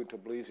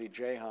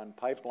Baku-Tbilisi-Ceyhan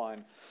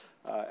pipeline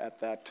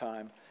at that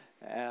time,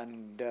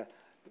 and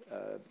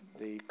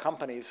the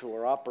companies who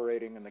were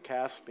operating in the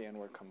Caspian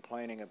were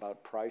complaining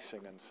about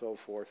pricing and so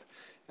forth.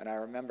 And I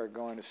remember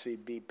going to see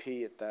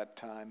BP at that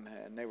time,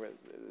 and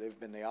they've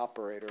been the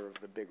operator of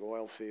the big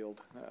oil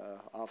field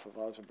off of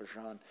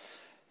Azerbaijan,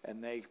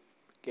 and they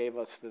gave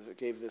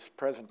this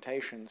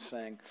presentation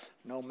saying,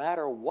 no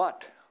matter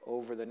what,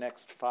 over the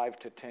next 5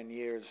 to 10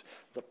 years,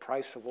 the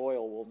price of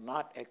oil will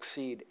not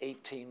exceed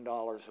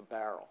 $18 a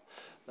barrel.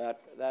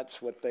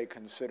 That's what they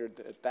considered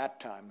at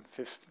that time,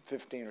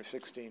 15 or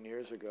 16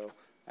 years ago,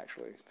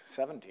 actually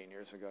 17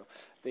 years ago,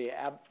 the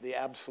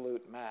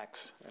absolute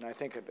max. And I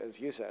think, as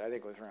you said, I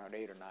think it was around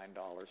 $8 or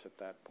 $9 at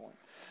that point.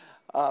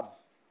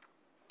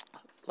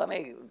 Let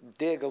me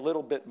dig a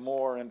little bit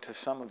more into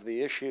some of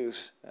the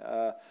issues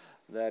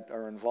that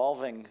are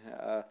involving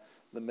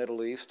the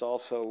Middle East,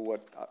 also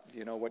what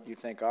you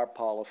think our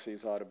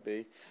policies ought to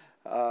be.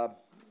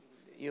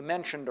 You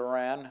mentioned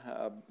Iran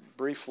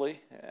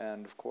briefly,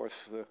 and of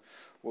course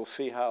we'll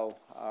see how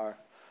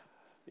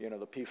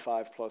the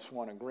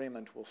P5+1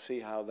 agreement, we'll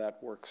see how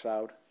that works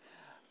out.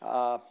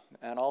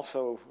 And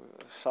also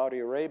Saudi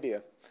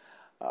Arabia.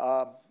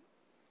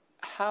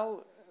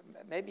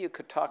 Maybe you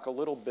could talk a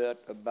little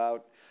bit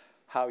about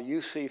how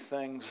you see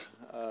things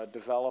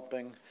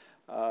developing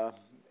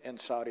in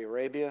Saudi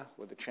Arabia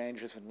with the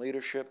changes in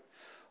leadership,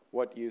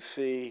 what you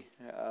see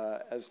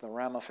as the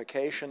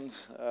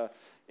ramifications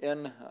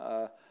in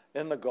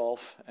the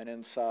Gulf and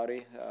in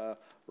Saudi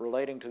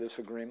relating to this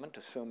agreement,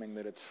 assuming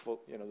that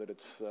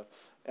it's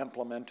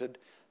implemented,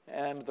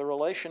 and the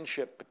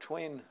relationship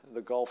between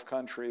the Gulf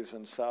countries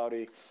and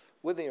Saudi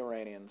with the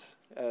Iranians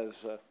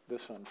as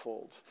this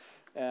unfolds.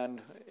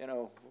 And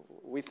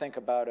we think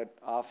about it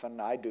often.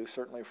 I do,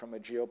 certainly from a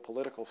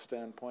geopolitical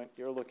standpoint.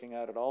 You're looking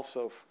at it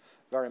also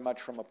very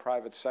much from a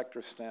private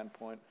sector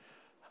standpoint.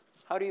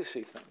 How do you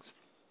see things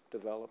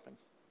developing?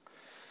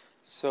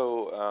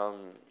 So,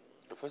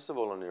 first of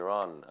all, on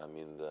Iran, I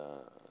mean,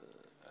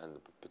 and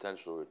the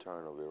potential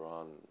return of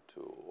Iran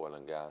to oil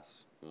and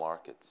gas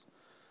markets.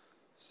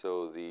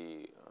 So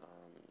the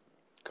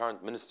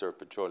current Minister of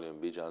Petroleum,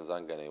 Bijan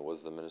Zanganeh,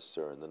 was the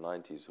minister in the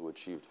 90s who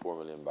achieved 4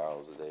 million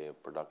barrels a day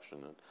of production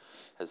and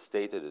has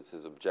stated it's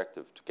his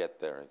objective to get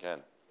there again.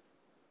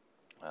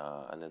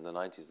 And in the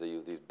 90s, they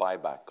used these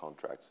buyback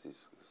contracts,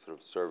 these sort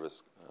of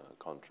service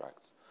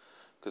contracts.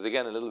 Because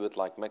again, a little bit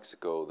like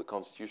Mexico, the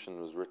Constitution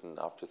was written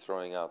after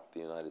throwing out the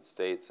United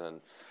States,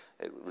 and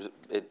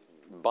it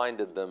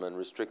binded them and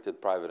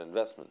restricted private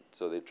investment.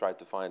 So they tried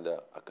to find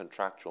a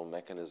contractual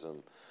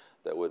mechanism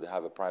that would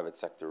have a private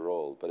sector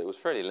role, but it was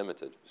fairly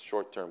limited.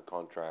 Short-term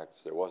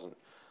contracts, there wasn't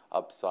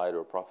upside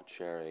or profit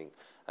sharing.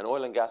 And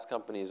oil and gas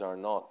companies are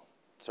not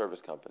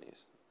service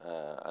companies,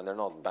 and they're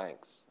not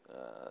banks.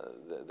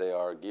 They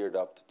are geared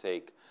up to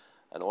take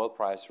an oil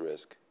price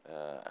risk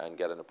and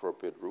get an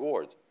appropriate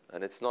reward.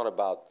 And it's not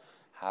about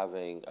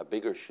having a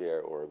bigger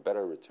share or a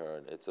better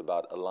return. It's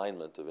about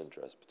alignment of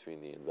interest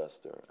between the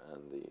investor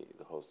and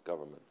the host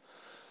government.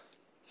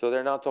 So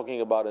they're now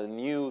talking about a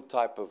new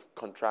type of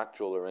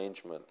contractual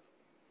arrangement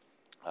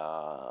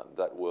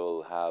that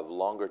will have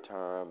longer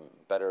term,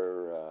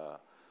 better,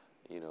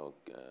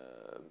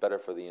 better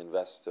for the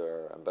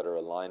investor and better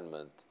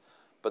alignment.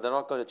 But they're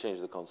not going to change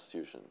the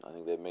Constitution. I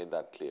think they've made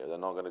that clear. They're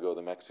not going to go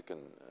the Mexican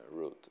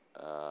route.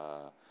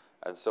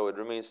 And so it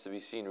remains to be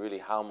seen really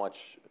how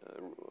much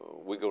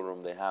wiggle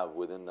room they have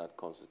within that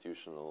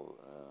constitutional,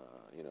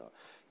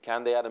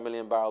 Can they add 1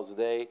 million barrels a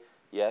day?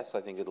 Yes,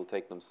 I think it'll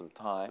take them some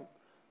time.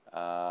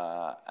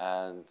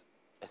 And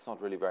it's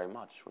not really very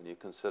much when you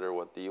consider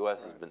what the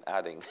U.S. has been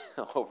adding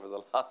over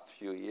the last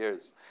few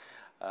years.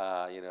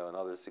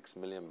 Another 6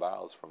 million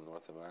barrels from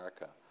North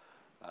America.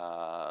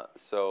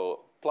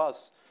 So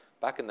plus,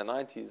 back in the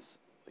 90s,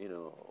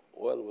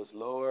 oil was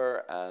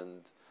lower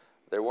and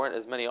there weren't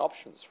as many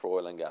options for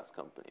oil and gas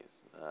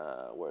companies.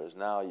 Whereas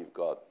now you've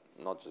got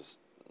not just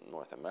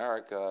North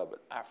America,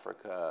 but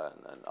Africa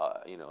and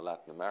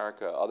Latin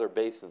America, other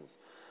basins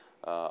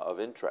of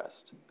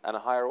interest, and a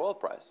higher oil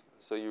price.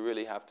 So you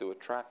really have to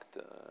attract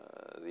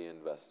the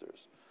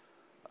investors.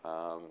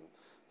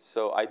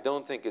 So I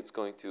don't think it's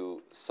going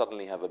to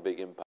suddenly have a big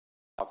impact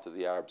after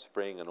the Arab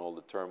Spring and all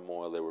the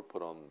turmoil they were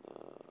put on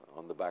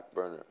the back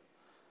burner.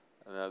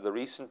 The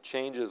recent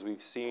changes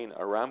we've seen,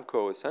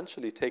 Aramco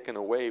essentially taken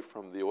away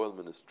from the oil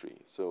ministry.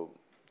 So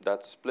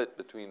that split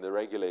between the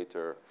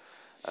regulator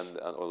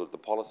or the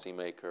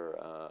policymaker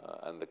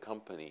and the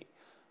company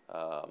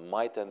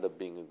might end up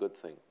being a good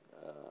thing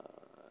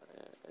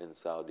in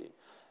Saudi.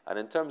 And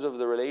in terms of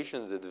the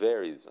relations, it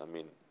varies. I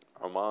mean,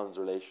 Oman's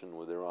relation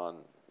with Iran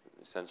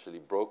essentially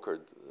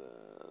brokered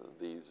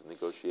these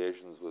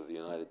negotiations with the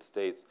United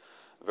States,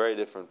 very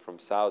different from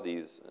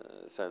Saudi's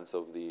sense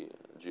of the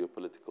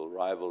geopolitical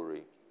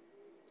rivalry.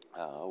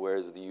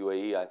 Whereas the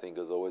UAE, I think,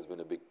 has always been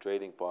a big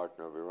trading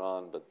partner of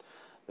Iran, but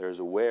there's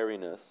a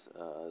wariness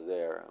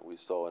there. We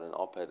saw in an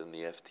op-ed in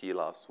the FT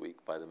last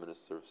week by the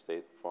Minister of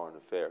State for Foreign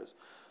Affairs,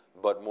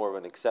 but more of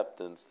an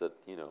acceptance that,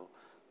 you know,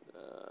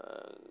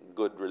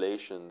 good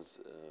relations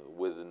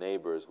with the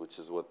neighbors, which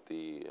is what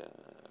the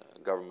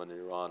government in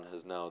Iran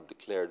has now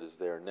declared as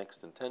their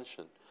next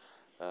intention,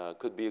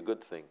 could be a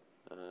good thing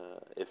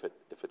if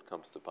it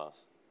comes to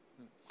pass.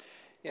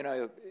 You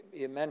know,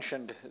 you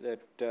mentioned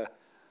that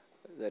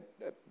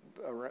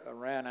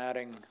Iran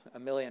adding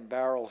 1 million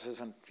barrels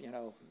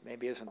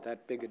maybe isn't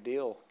that big a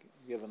deal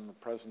given the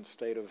present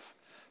state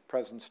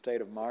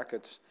of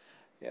markets.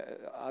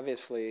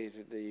 Obviously,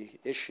 the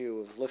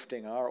issue of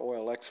lifting our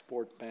oil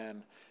export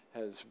ban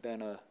has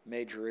been a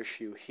major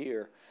issue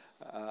here,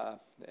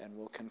 and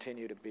will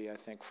continue to be, I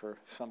think, for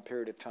some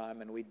period of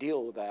time. And we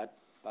deal with that,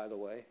 by the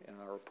way, in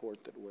our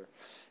report that we're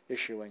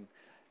issuing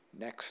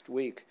next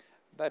week.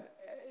 But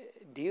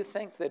do you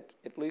think that,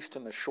 at least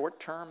in the short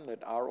term,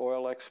 that our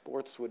oil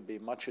exports would be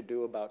much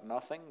ado about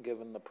nothing,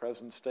 given the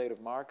present state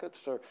of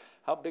markets? Or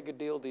how big a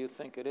deal do you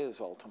think it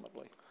is,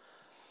 ultimately?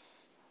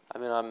 I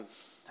mean,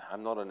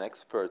 I'm not an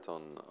expert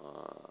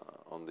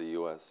on the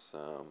U.S.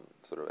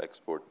 Sort of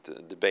export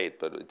debate,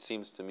 but it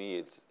seems to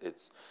me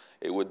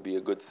it would be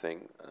a good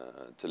thing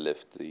to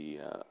lift the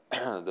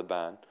the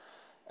ban,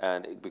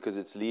 and because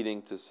it's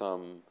leading to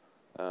some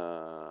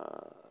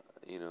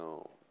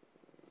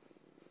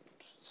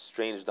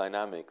strange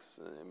dynamics.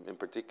 In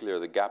particular,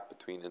 the gap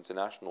between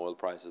international oil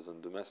prices and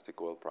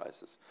domestic oil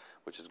prices,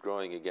 which is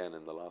growing again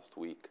in the last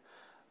week.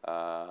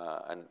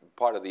 And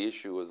part of the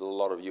issue is a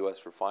lot of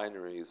U.S.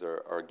 refineries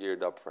are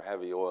geared up for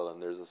heavy oil,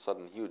 and there's a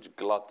sudden huge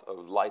glut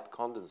of light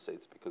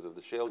condensates because of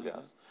the shale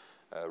gas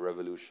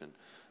revolution.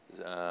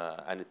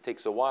 And it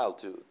takes a while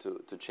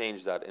to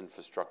change that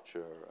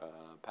infrastructure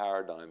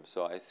paradigm.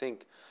 So I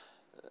think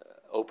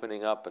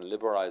opening up and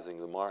liberalizing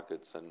the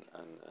markets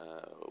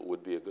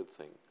would be a good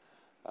thing.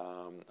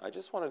 I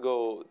just want to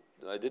go,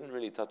 I didn't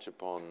really touch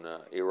upon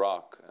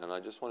Iraq, and I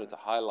just wanted to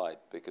highlight,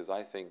 because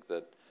I think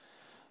that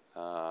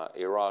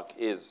Iraq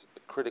is a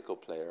critical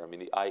player. I mean,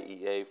 the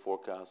IEA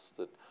forecasts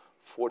that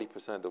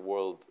 40% of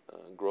world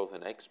growth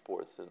in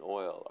exports in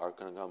oil are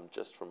going to come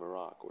just from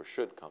Iraq, or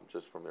should come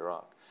just from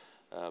Iraq,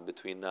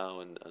 between now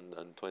and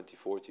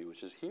 2040,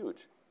 which is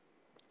huge.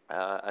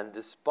 And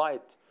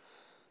despite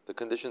the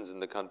conditions in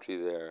the country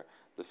there,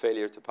 the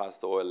failure to pass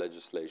the oil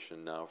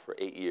legislation now for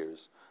 8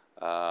 years,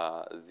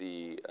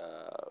 the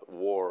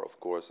war, of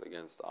course,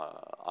 against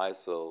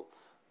ISIL,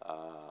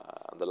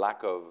 the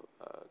lack of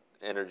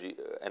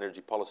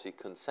energy policy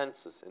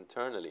consensus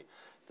internally.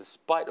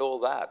 Despite all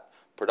that,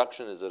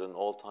 production is at an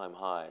all-time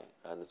high,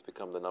 and it's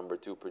become the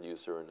 #2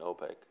 producer in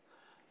OPEC.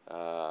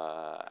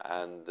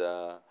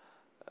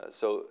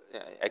 So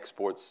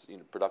exports,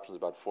 production is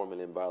about 4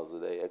 million barrels a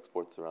day,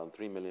 exports around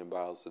 3 million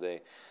barrels a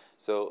day.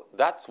 So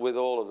that's with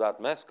all of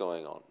that mess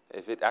going on.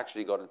 If it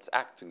actually got its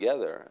act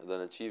together, then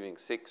achieving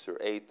 6 or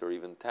 8 or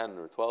even 10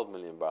 or 12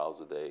 million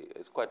barrels a day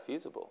is quite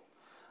feasible.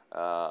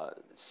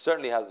 It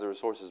certainly has the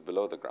resources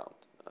below the ground.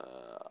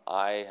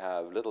 I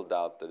have little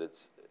doubt that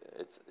its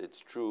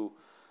true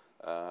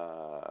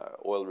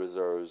oil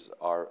reserves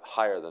are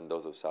higher than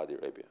those of Saudi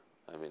Arabia.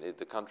 I mean,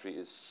 the country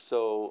is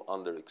so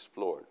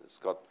underexplored. It's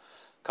got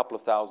a couple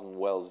of thousand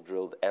wells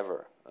drilled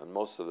ever, and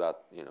most of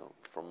that,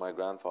 from my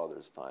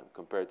grandfather's time,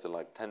 compared to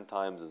like 10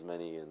 times as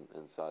many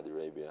in Saudi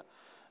Arabia,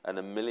 and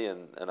 1.5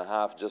 million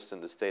just in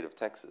the state of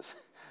Texas.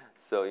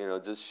 So,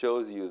 just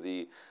shows you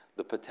the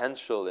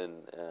potential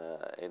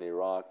in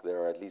Iraq.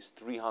 There are at least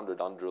 300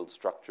 undrilled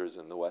structures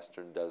in the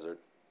Western Desert,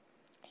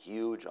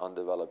 huge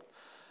undeveloped,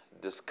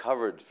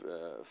 discovered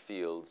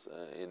fields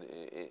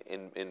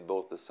in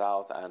both the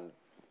south and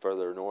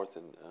further north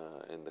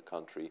in the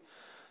country,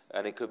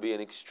 and it could be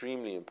an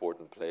extremely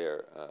important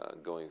player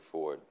going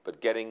forward.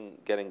 But getting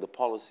the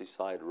policy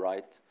side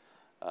right,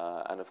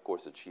 and of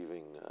course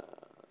achieving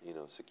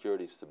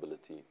security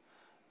stability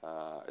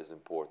is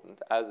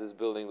important, as is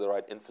building the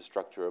right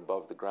infrastructure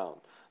above the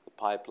ground, the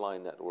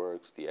pipeline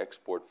networks, the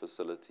export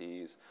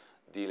facilities,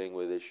 dealing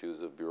with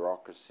issues of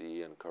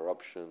bureaucracy and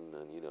corruption,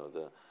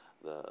 and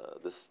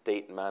the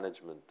state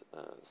management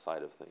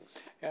side of things.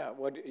 Yeah,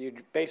 what you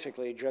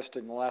basically just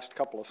in the last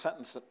couple of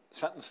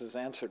sentences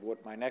answered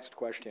what my next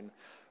question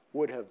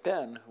would have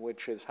been,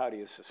 which is how do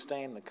you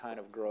sustain the kind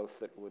of growth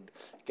that would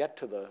get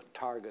to the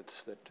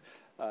targets that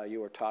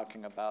you were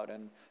talking about.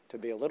 And to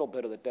be a little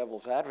bit of the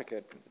devil's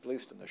advocate, at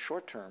least in the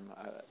short term,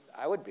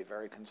 I would be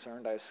very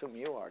concerned. I assume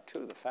you are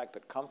too. The fact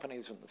that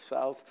companies in the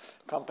South,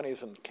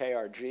 companies in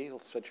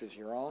KRG, such as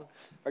your own,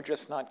 are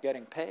just not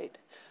getting paid.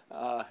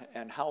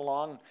 And how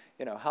long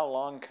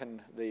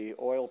can the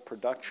oil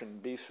production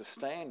be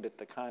sustained at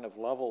the kind of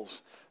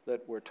levels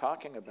that we're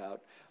talking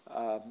about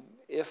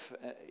if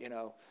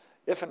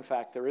in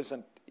fact there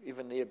isn't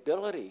even the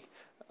ability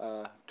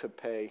to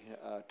pay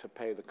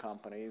the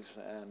companies,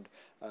 and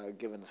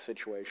given the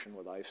situation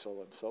with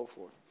ISIL and so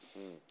forth.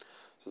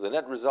 So the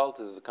net result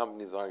is the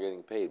companies aren't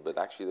getting paid, but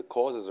actually the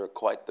causes are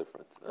quite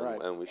different,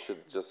 Right. and we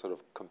should just sort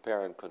of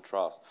compare and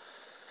contrast.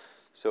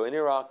 So in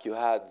Iraq, you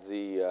had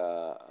the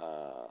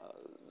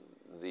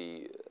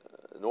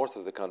north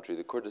of the country,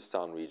 the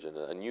Kurdistan region,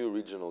 a new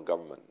regional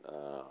government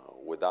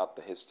without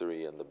the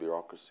history and the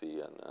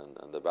bureaucracy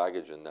and the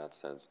baggage in that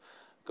sense,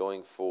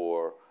 going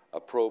for a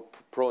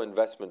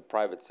pro-investment,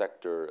 private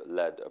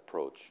sector-led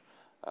approach.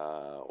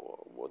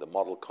 With a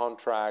model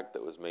contract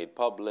that was made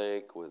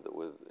public, with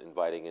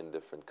inviting in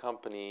different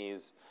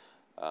companies,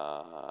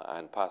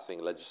 and passing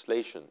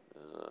legislation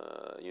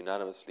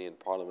unanimously in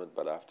Parliament,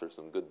 but after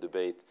some good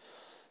debate.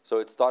 So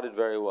it started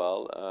very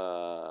well,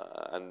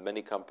 and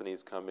many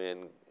companies come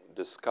in,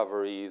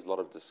 discoveries, a lot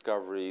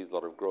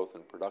of growth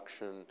in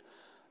production.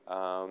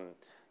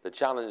 The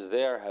challenge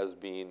there has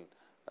been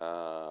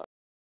at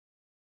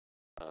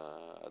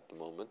the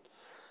moment.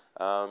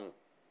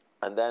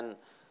 And then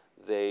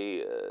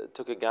they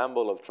took a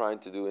gamble of trying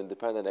to do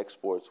independent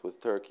exports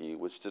with Turkey,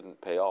 which didn't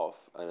pay off.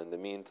 And in the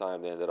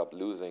meantime, they ended up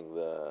losing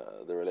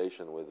the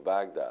relation with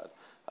Baghdad.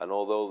 And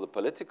although the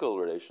political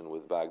relation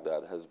with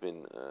Baghdad has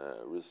been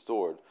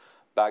restored,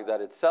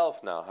 Baghdad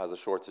itself now has a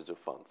shortage of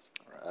funds,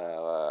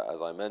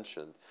 as I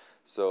mentioned.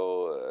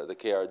 So the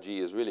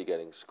KRG is really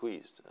getting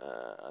squeezed.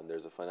 And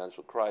there's a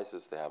financial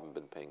crisis. They haven't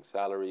been paying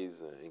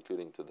salaries,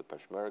 including to the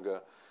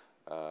Peshmerga,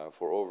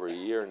 for over a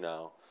year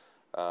now.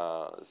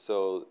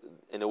 So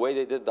in a way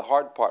they did the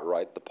hard part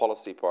right, the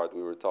policy part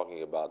we were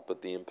talking about,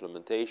 but the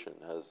implementation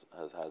has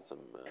had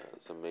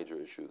some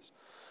major issues.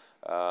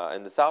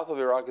 And the south of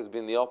Iraq has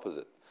been the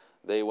opposite.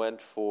 They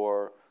went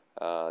for,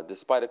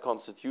 despite a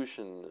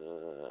constitution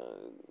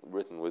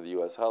written with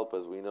US help,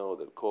 as we know,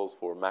 that calls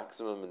for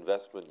maximum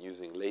investment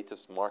using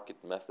latest market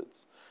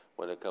methods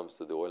when it comes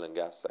to the oil and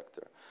gas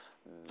sector.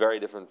 Very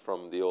different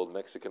from the old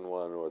Mexican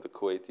one or the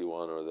Kuwaiti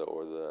one or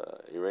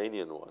the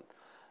Iranian one.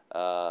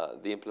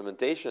 The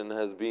implementation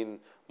has been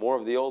more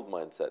of the old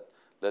mindset.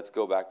 Let's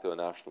go back to a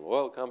national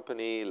oil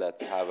company.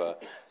 Let's have a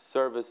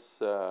service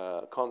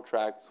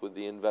contracts with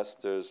the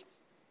investors.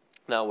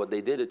 Now, what they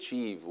did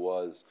achieve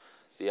was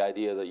the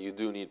idea that you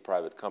do need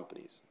private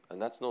companies.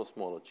 And that's no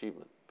small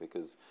achievement,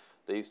 because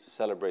they used to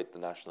celebrate the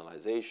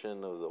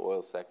nationalization of the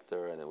oil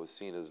sector, and it was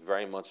seen as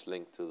very much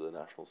linked to the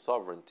national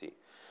sovereignty.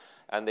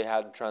 And they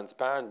had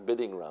transparent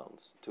bidding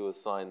rounds to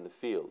assign the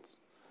fields.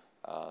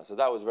 So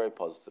that was very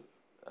positive.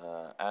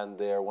 And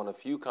they're one of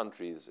few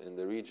countries in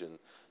the region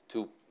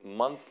to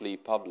monthly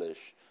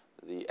publish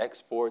the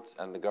exports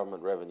and the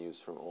government revenues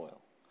from oil.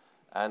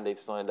 And they've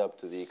signed up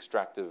to the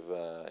Extractive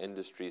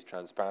Industries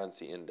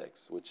Transparency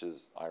Index, which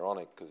is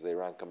ironic because they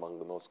rank among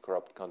the most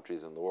corrupt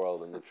countries in the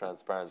world in the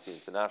Transparency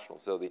International.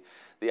 So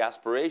the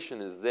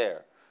aspiration is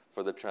there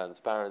for the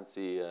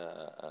transparency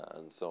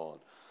and so on.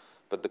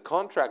 But the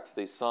contracts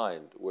they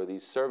signed were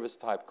these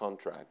service-type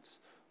contracts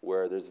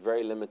where there's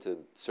very limited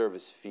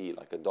service fee,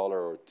 like $1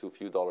 or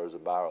few dollars a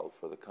barrel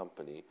for the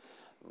company,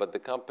 but the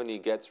company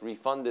gets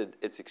refunded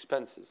its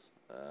expenses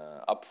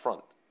up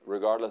front,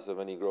 regardless of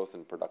any growth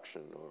in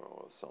production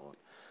or so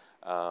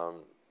on,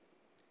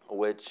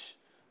 which,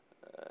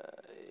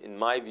 in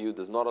my view,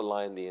 does not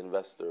align the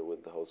investor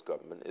with the host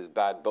government, is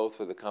bad both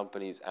for the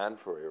companies and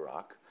for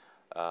Iraq.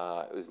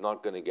 Is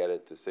not going to get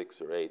it to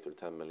 6 or 8 or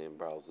 10 million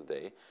barrels a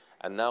day.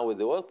 And now with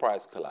the oil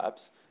price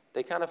collapse,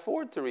 they can't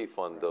afford to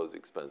refund those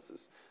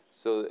expenses.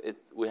 So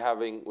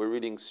we're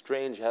reading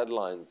strange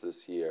headlines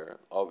this year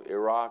of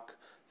Iraq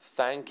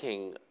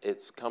thanking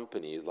its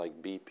companies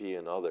like BP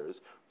and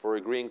others for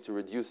agreeing to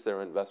reduce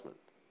their investment.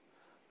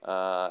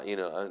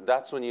 And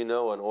that's when you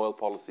know an oil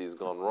policy has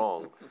gone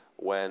wrong,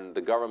 when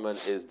the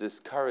government is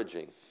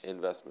discouraging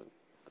investment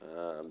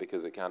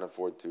because it can't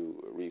afford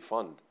to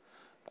refund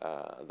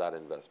that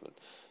investment.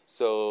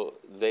 So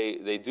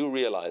they do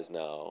realize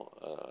now,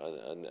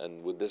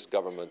 and with this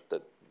government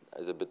that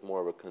is a bit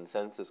more of a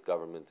consensus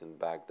government in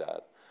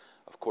Baghdad,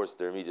 of course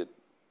their immediate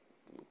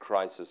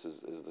crisis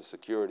is the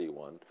security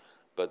one,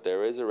 but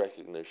there is a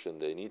recognition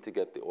they need to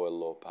get the oil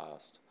law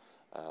passed.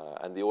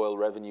 And the oil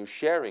revenue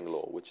sharing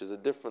law, which is a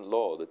different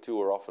law. The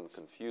two are often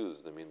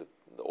confused. I mean,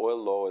 the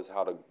oil law is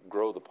how to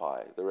grow the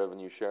pie. The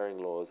revenue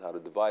sharing law is how to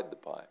divide the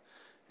pie.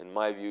 In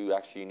my view,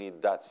 actually, you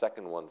need that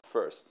second one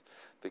first,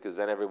 because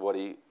then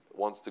everybody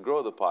wants to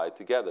grow the pie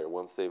together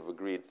once they've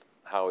agreed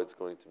how it's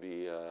going to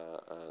be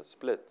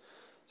split.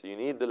 So you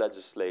need the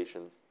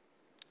legislation,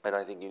 and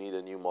I think you need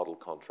a new model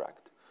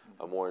contract.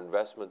 a more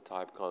investment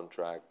type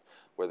contract,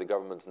 where the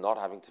government's not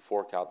having to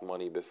fork out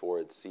money before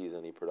it sees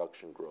any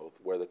production growth,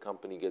 where the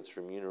company gets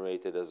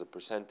remunerated as a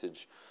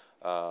percentage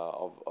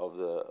of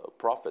the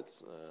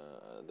profits,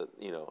 that,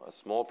 you know, a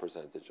small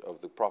percentage of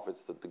the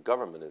profits that the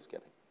government is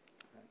getting.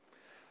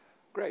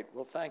 Great.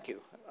 Well, thank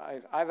you.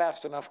 I've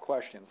asked enough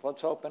questions.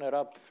 Let's open it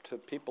up to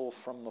people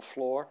from the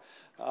floor.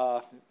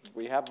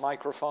 We have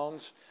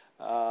microphones.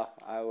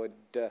 I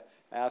would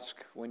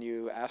ask, when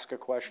you ask a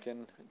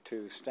question,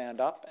 to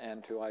stand up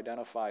and to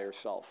identify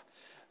yourself.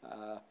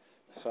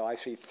 So I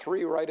see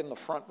three right in the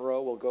front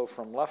row. We'll go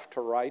from left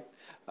to right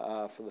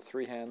for the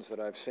three hands that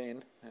I've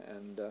seen,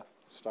 and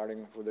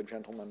starting with the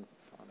gentleman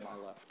on my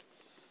left.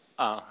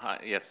 Hi,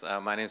 yes,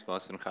 my name is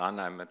Mohsin Khan.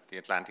 I'm at the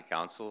Atlantic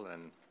Council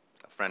and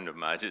a friend of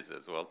Majid's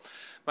as well.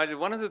 Majid,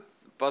 one of the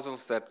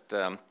puzzles that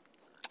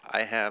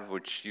I have,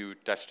 which you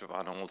touched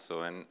upon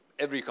also, and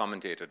every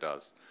commentator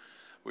does,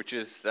 which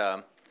is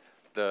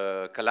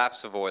the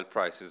collapse of oil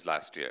prices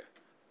last year.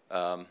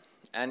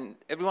 And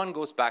everyone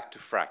goes back to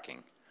fracking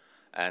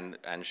and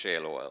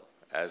shale oil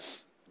as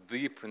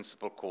the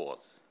principal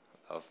cause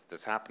of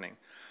this happening.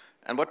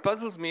 And what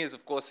puzzles me is,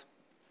 of course,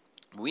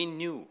 we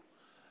knew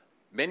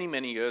many,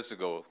 many years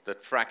ago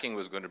that fracking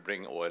was going to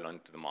bring oil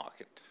onto the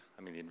market.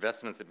 I mean, the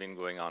investments have been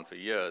going on for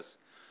years.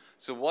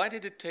 So why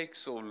did it take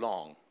so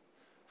long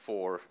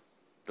for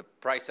the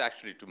price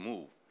actually to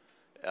move?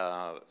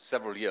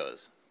 Several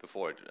years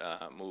before it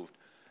moved.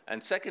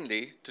 And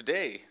secondly,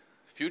 today,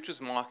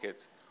 futures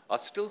markets are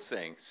still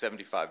saying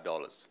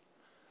 $75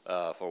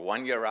 for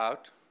 1 year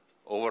out,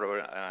 over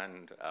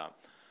and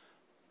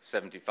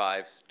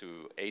 $75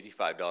 to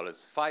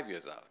 $85 5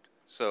 years out.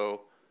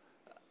 So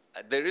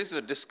there is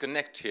a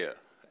disconnect here,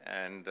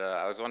 and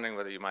I was wondering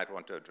whether you might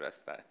want to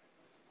address that.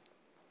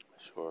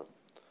 Sure.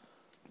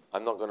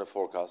 I'm not going to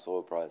forecast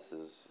oil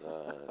prices.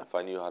 If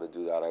I knew how to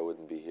do that, I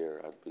wouldn't be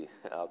here. I'd be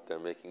out there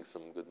making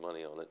some good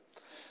money on it.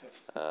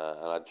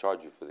 And I'd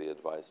charge you for the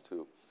advice,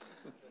 too.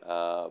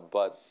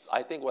 But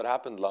I think what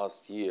happened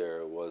last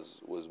year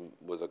was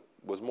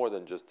more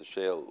than just the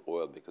shale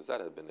oil, because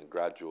that had been a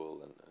gradual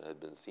and had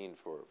been seen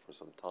for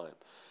some time.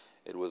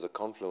 It was a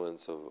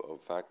confluence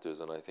of factors,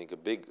 and I think a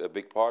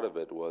big part of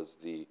it was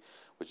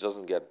which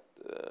doesn't get,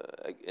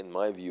 in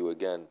my view,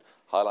 again,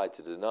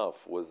 highlighted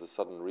enough, was the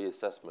sudden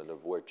reassessment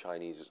of where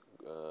Chinese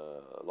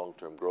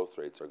long-term growth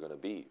rates are going to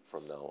be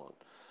from now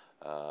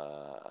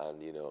on.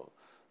 And, you know,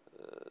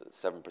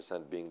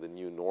 7% being the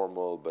new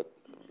normal, but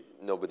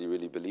nobody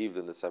really believed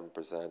in the 7%.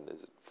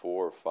 Is it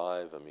 4 or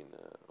 5? I mean,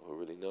 who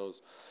really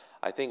knows?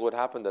 I think what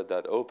happened at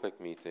that OPEC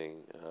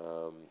meeting,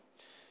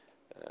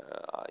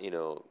 you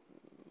know,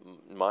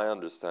 my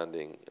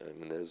understanding, I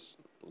mean, there's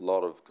a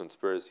lot of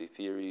conspiracy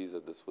theories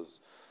that this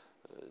was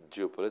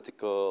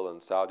geopolitical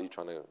and Saudi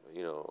trying to,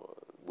 you know,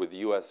 with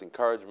U.S.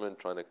 encouragement,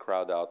 trying to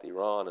crowd out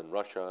Iran and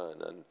Russia,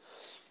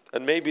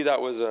 and maybe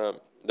that was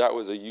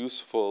a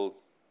useful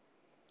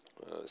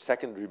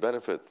secondary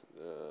benefit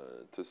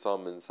to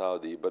some in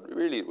Saudi, but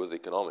really it was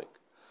economic.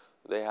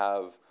 They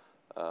have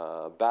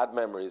bad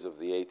memories of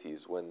the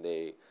 80s when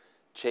they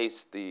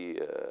chased the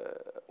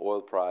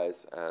oil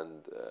price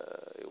and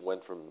it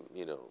went from,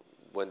 you know,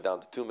 went down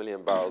to 2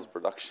 million barrels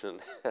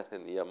production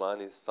in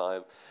Yamani's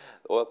time.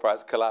 The oil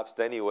price collapsed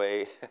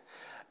anyway,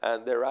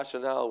 and their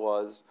rationale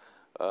was,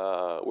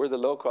 we're the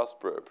low-cost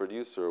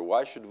producer.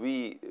 Why should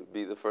we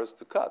be the first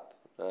to cut?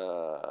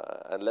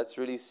 And let's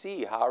really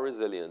see how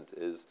resilient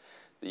is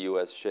the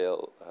U.S.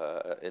 shale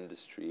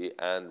industry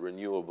and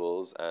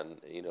renewables,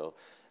 and, you know,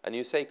 and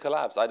you say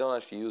collapse. I don't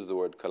actually use the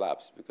word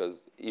collapse,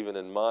 because even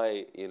in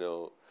my, you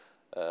know,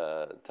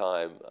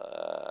 time,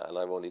 and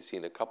I've only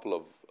seen a couple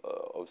of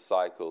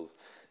cycles,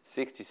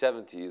 60,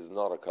 70 is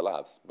not a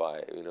collapse.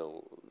 By, you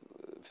know,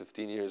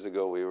 15 years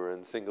ago we were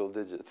in single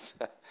digits.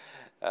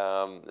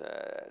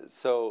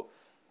 So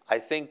I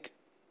think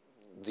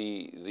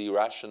the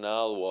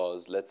rationale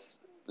was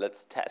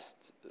let's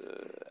test,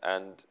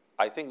 and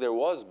I think there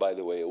was, by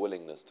the way, a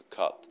willingness to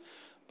cut,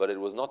 but it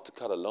was not to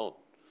cut alone.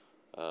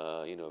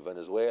 You know,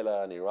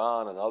 Venezuela and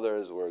Iran and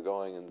others were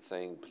going and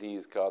saying,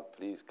 please cut,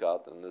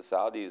 and the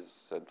Saudis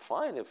said,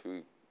 fine,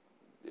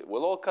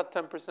 we'll all cut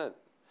 10%.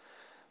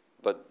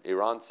 But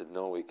Iran said,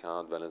 no, we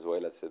can't.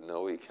 Venezuela said,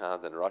 no, we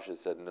can't. And Russia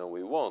said, no,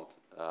 we won't.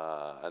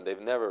 And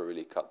they've never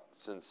really cut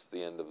since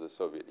the end of the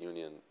Soviet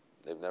Union.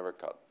 They've never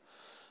cut.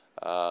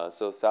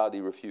 So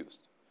Saudi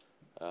refused.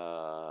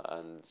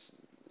 And,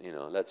 you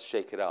know, let's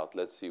shake it out.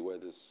 Let's see where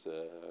this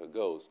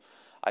goes.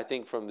 I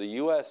think from the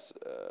U.S.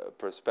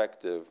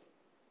 Perspective,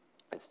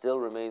 it still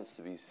remains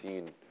to be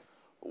seen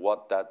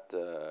what that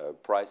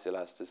price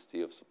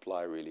elasticity of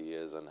supply really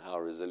is and how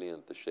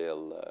resilient the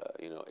shale,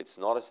 you know, it's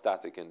not a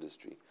static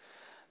industry.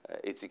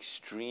 It's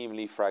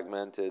extremely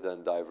fragmented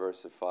and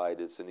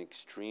diversified. It's an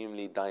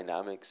extremely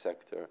dynamic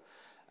sector.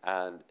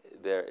 And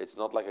it's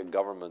not like a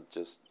government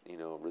just, you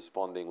know,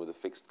 responding with a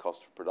fixed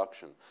cost of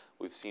production.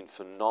 We've seen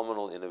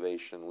phenomenal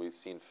innovation. We've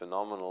seen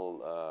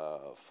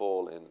phenomenal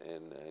fall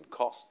in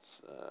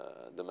costs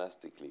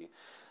domestically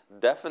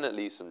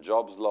definitely some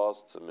jobs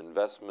lost, some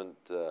investment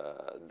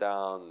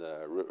down,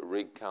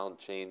 rig count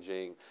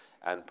changing,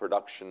 and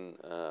production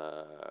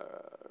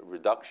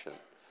reduction.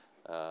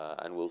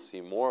 And we'll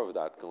see more of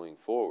that going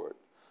forward.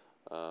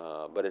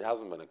 But it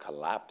hasn't been a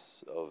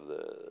collapse of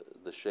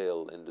the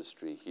shale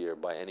industry here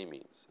by any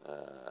means.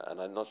 And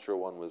I'm not sure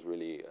one was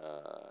really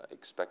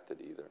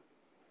expected either.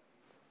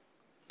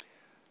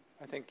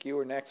 I think you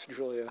were next,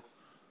 Julia.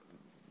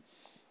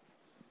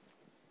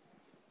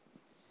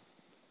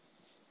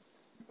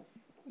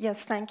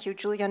 Yes, thank you.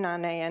 Julia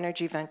Nane,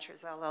 Energy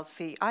Ventures,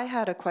 LLC. I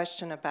had a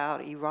question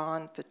about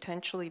Iran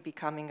potentially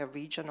becoming a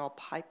regional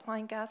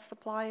pipeline gas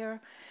supplier.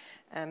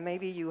 And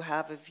maybe you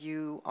have a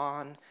view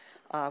on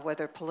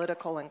whether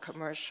political and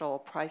commercial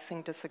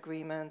pricing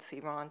disagreements,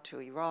 Iran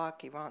to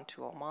Iraq, Iran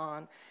to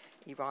Oman,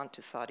 Iran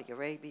to Saudi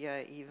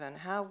Arabia even,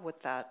 how would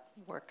that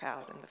work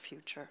out in the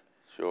future?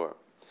 Sure.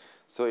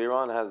 So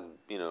Iran has,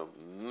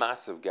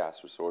 massive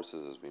gas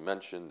resources, as we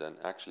mentioned, and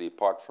actually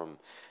apart from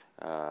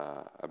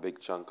a big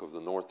chunk of the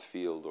North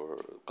Field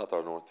or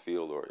Qatar North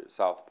Field or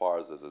South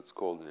Pars, as it's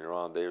called in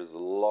Iran, there's a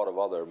lot of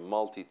other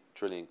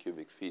multi-trillion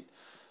cubic feet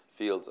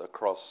fields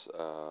across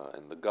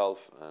in the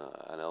Gulf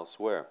and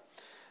elsewhere.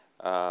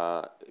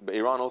 But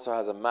Iran also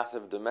has a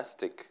massive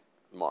domestic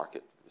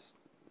market.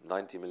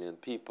 90 million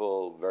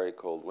people, very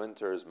cold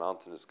winters,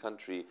 mountainous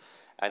country,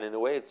 and in a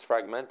way it's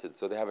fragmented.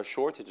 So they have a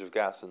shortage of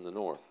gas in the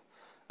north,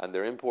 and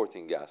they're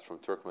importing gas from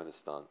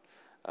Turkmenistan,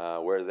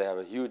 whereas they have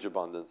a huge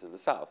abundance in the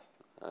south.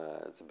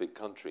 It's a big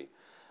country.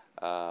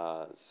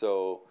 Part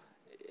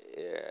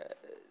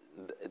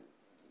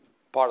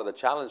of the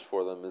challenge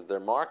for them is their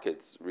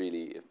markets,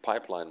 really,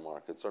 pipeline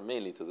markets, are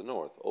mainly to the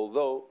north.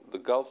 Although the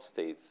Gulf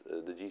states,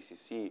 the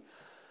GCC,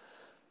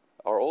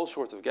 are all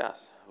short of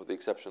gas, with the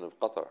exception of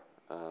Qatar.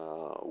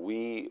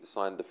 We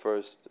signed the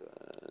first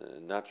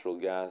natural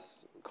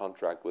gas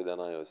contract with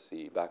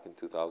NIOC back in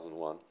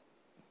 2001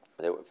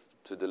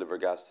 to deliver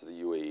gas to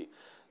the UAE.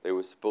 They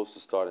were supposed to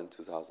start in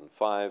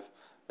 2005.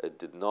 It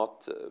did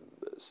not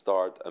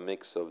start. A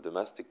mix of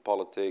domestic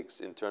politics,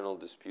 internal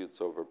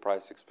disputes over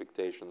price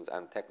expectations,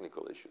 and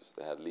technical issues.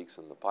 They had leaks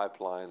in the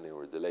pipeline. They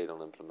were delayed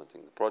on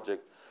implementing the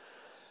project.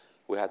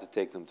 We had to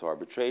take them to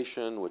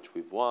arbitration, which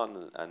we've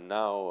won, and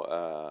now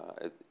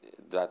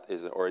that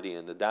is already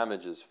in the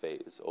damages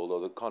phase, although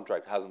the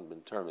contract hasn't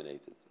been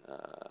terminated,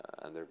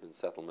 and there have been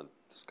settlement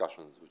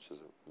discussions, which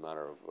is a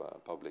matter of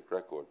public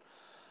record.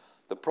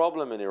 The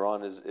problem in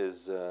Iran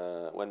is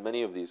when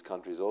many of these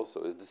countries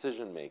also, is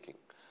decision-making,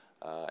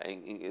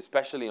 and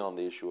especially on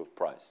the issue of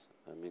price.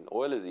 I mean,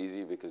 oil is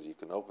easy because you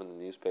can open the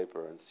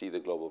newspaper and see the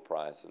global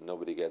price, and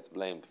nobody gets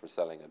blamed for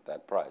selling at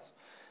that price.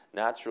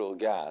 Natural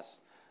gas,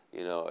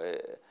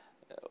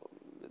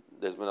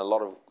 there's been a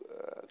lot of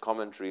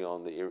commentary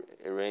on the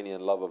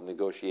Iranian love of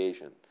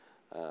negotiation,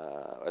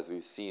 as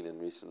we've seen in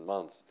recent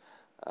months.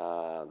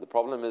 The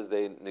problem is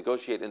they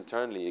negotiate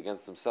internally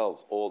against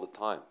themselves all the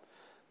time.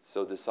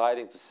 So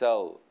deciding to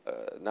sell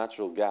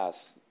natural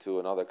gas to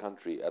another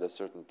country at a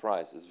certain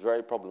price is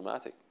very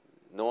problematic.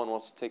 No one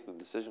wants to take the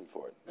decision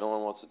for it. No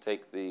one wants to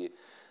take the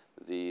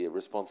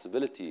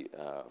responsibility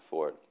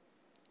for it.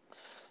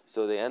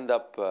 So they end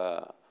up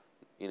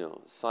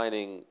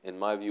signing, in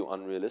my view,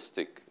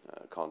 unrealistic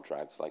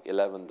contracts, like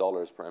 $11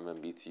 per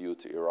MMBTU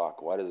to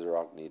Iraq. Why does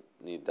Iraq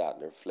need that?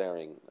 They're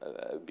flaring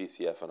a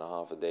BCF and a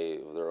half a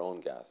day of their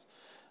own gas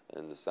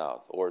in the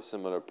south. Or a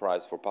similar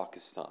price for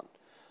Pakistan,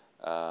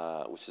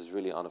 which is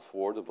really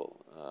unaffordable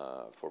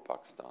for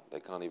Pakistan. They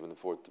can't even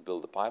afford to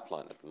build a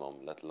pipeline at the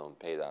moment, let alone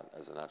pay that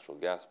as a natural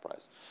gas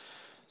price.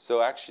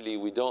 So actually,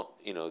 we don't,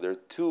 there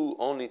are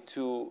only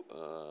two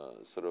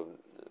sort of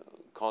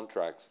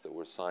contracts that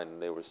were signed,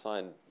 and they were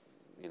signed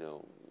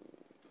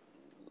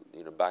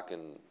back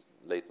in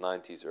late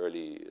 90s,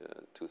 early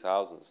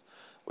 2000s,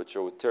 which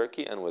are with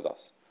Turkey and with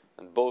us.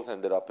 And both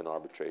ended up in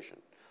arbitration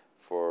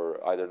for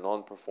either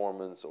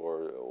non-performance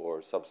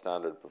or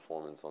substandard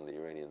performance on the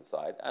Iranian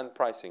side. And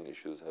pricing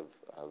issues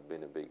have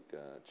been a big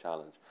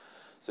challenge.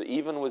 So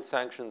even with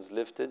sanctions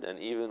lifted and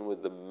even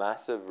with the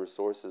massive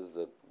resources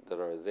that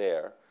are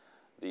there,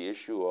 the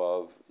issue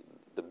of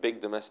the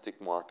big domestic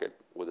market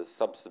with a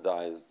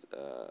subsidized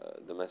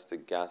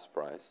domestic gas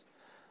price,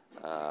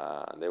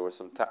 there were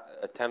some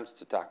attempts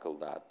to tackle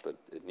that, but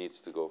it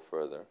needs to go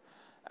further.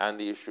 And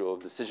the issue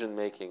of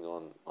decision-making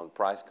on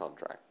price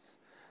contracts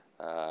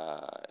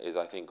is,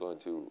 I think, going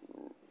to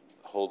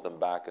hold them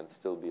back and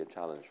still be a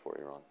challenge for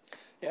Iran.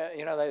 Yeah,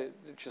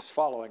 just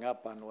following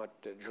up on what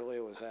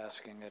Julia was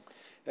asking,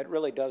 it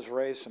really does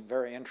raise some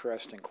very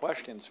interesting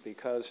questions,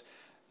 because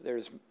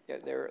there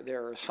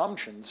are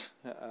assumptions,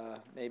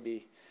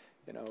 maybe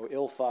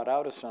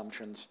ill-thought-out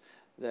assumptions,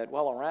 that,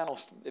 well, Iran will,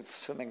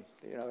 assuming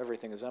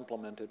everything is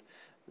implemented,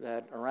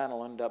 that Iran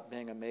will end up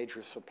being a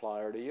major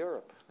supplier to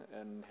Europe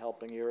and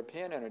helping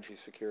European energy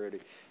security.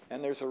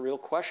 And there's a real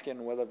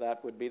question whether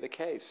that would be the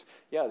case.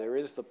 Yeah, there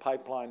is the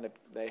pipeline that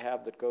they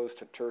have that goes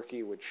to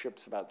Turkey, which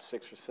ships about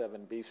 6 or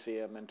 7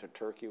 BCM into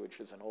Turkey, which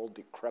is an old,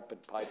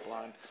 decrepit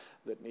pipeline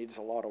that needs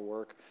a lot of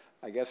work.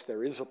 I guess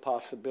there is a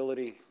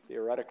possibility,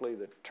 theoretically,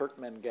 that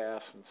Turkmen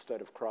gas,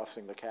 instead of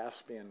crossing the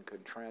Caspian,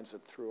 could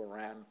transit through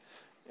Iran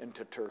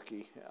into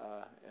Turkey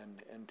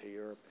and into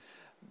Europe.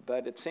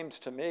 But it seems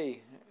to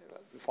me,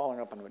 following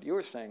up on what you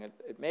were saying,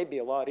 it may be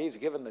a lot easier,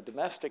 given the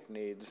domestic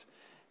needs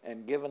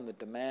and given the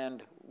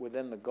demand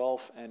within the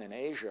Gulf and in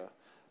Asia,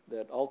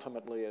 that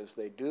ultimately, as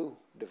they do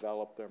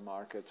develop their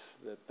markets,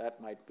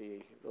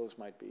 those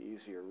might be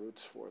easier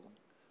routes for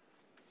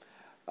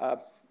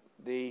them.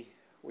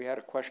 We had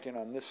a question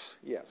on this.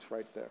 Yes,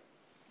 right there.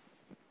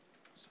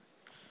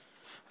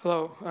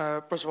 Hello.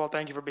 First of all,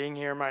 thank you for being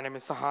here. My name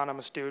is Sahan. I'm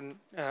a student.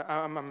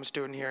 I'm a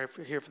student here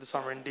for the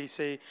summer in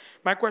D.C.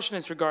 My question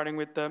is regarding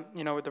with the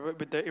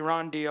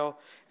Iran deal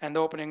and the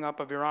opening up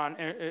of Iran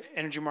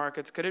energy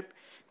markets. Could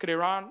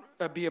Iran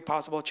be a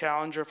possible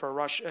challenger for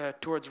Russia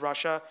towards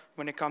Russia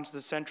when it comes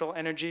to Central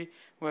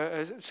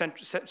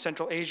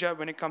Asia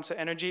when it comes to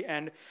energy?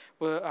 And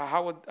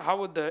how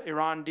would the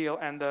Iran deal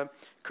and the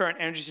current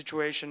energy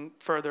situation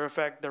further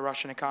affect the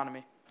Russian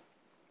economy?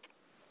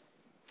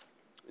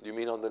 Do you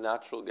mean on the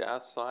natural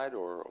gas side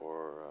or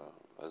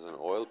as an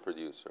oil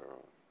producer?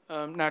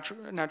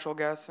 Natural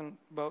gas and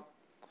both.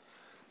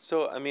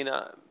 So, I mean,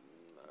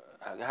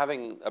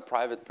 having a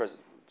private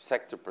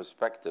sector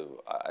perspective,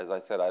 as I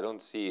said, I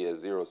don't see a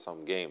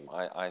zero-sum game.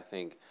 I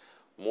think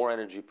more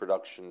energy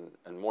production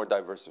and more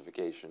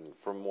diversification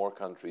from more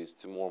countries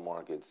to more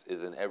markets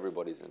is in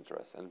everybody's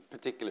interest, and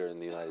particularly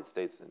in the United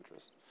States'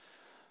 interest.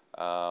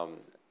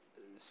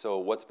 So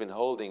what's been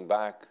holding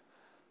back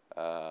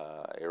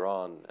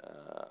Iran,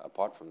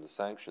 apart from the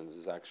sanctions,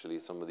 is actually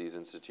some of these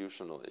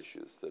institutional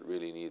issues that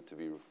really need to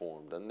be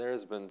reformed. And there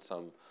has been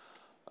some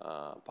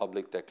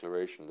public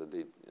declaration that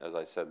they, as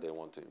I said, they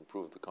want to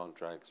improve the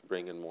contracts,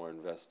 bring in more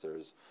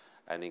investors,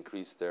 and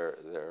increase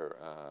their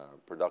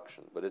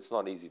production. But it's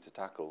not easy to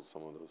tackle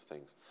some of those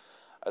things.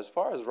 As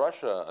far as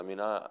Russia, I mean,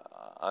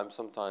 I'm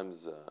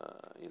sometimes,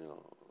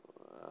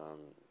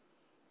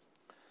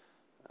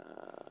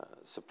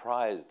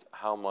 surprised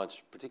how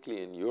much,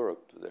 particularly in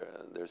Europe,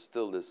 there's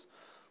still this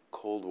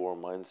Cold War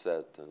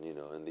mindset, and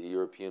in the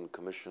European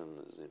Commission,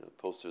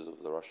 posters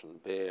of the Russian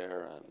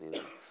bear,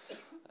 and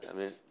I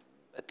mean,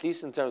 at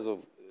least in terms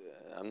of,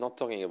 I'm not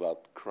talking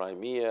about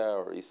Crimea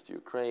or East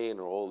Ukraine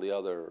or all the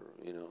other,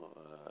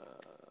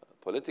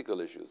 political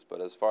issues,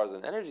 but as far as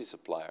an energy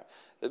supplier,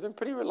 they've been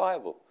pretty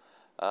reliable.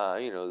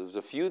 There was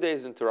a few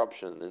days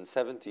interruption in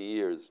 70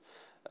 years.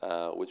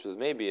 Which was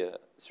maybe a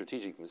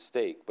strategic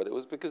mistake, but it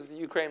was because the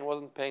Ukraine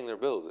wasn't paying their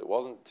bills. It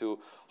wasn't to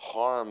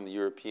harm the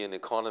European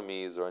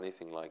economies or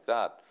anything like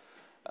that.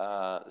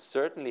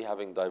 Certainly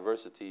having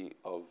diversity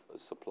of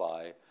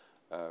supply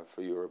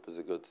for Europe is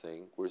a good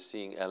thing. We're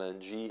seeing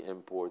LNG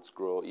imports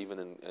grow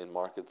even in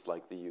markets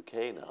like the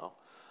UK now,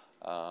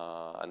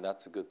 and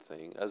that's a good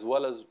thing, as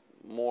well as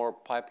more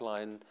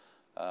pipeline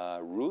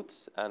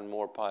routes and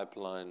more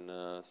pipeline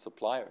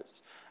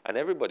suppliers. And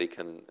everybody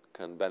can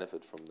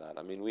benefit from that.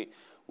 I mean,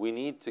 we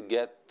need to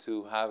get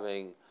to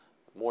having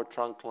more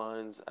trunk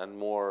lines and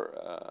more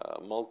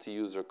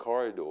multi-user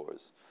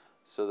corridors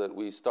so that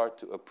we start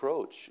to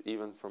approach,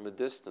 even from a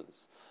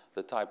distance,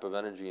 the type of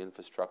energy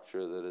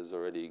infrastructure that is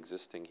already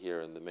existing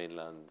here in the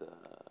mainland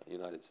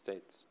United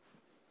States.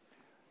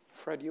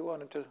 Fred, you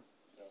wanted to?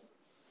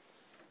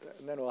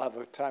 And then we'll have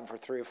time for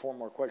 3 or 4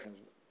 more questions.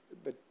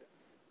 But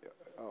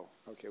oh,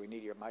 okay, we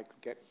need your mic.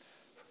 Get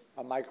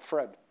a mic,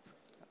 Fred.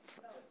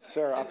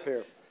 Sarah, up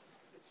here.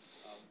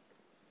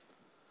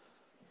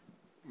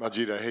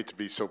 Majid, I hate to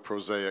be so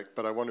prosaic,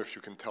 but I wonder if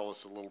you can tell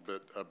us a little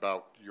bit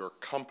about your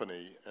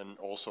company and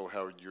also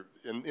how you're,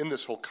 in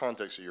this whole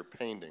context of your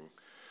painting,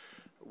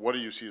 what do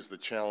you see as the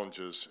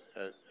challenges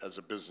as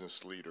a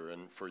business leader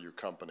and for your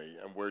company,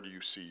 and where do you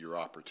see your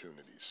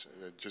opportunities?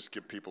 Just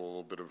give people a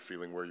little bit of a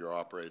feeling where you're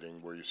operating,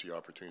 where you see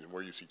opportunities, and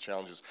where you see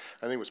challenges.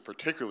 I think what's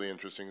particularly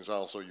interesting is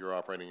also you're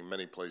operating in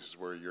many places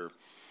where you're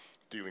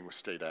dealing with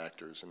state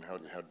actors, and how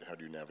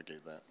do you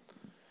navigate that?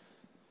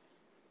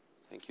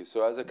 Thank you.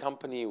 So as a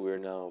company, we're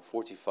now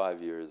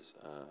 45 years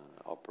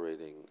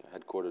operating,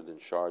 headquartered in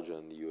Sharjah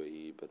in the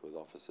UAE, but with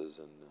offices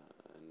in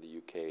the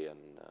UK and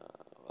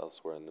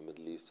elsewhere in the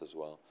Middle East as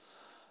well.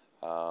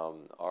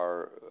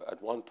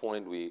 At one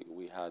point,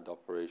 we had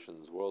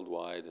operations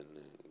worldwide,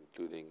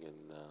 including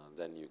in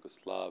then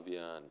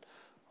Yugoslavia and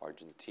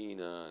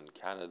Argentina and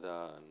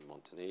Canada and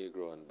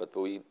Montenegro, but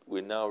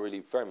we're now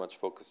really very much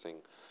focusing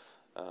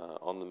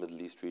on the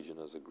Middle East region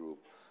as a group.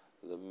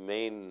 The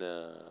main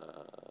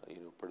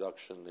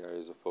production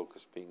areas of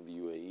focus being the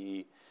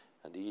UAE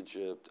and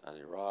Egypt and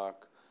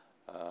Iraq,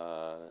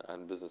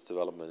 and business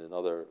development in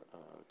other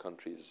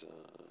countries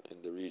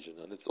in the region.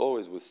 And it's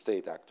always with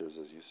state actors,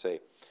 as you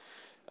say.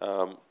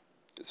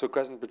 So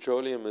Crescent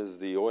Petroleum is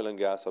the oil and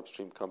gas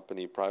upstream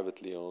company,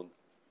 privately owned.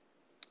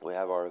 We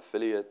have our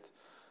affiliate,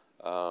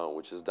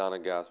 which is Dana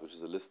Gas, which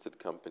is a listed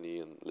company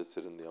and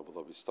listed in the Abu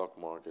Dhabi stock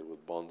market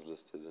with bonds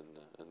listed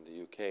in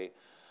the UK.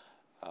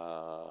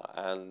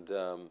 And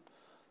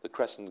the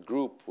Crescent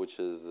Group, which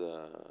is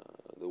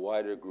the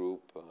wider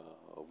group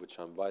of which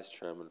I'm vice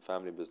chairman,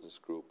 family business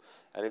group,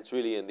 and it's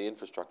really in the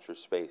infrastructure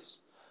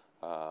space.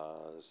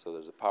 So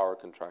there's a power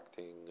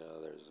contracting,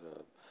 there's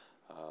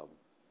a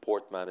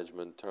port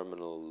management,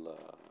 terminal,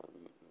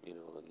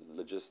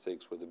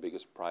 logistics. We're the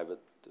biggest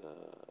private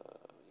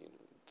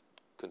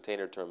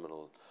container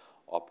terminal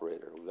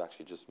operator. We've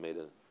actually just made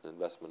an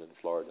investment in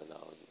Florida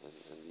now,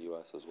 in the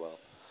U.S. as well.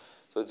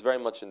 So it's very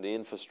much in the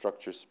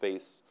infrastructure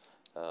space,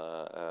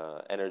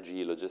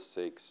 energy,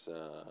 logistics,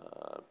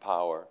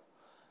 power.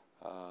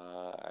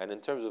 And in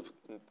terms of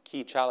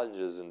key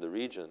challenges in the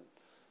region,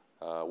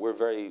 we're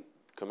very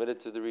committed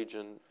to the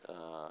region.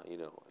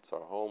 It's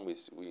our home.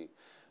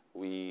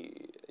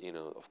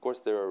 Of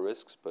course there are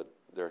risks, but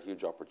there are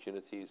huge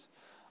opportunities.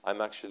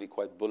 I'm actually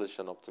quite bullish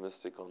and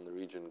optimistic on the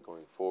region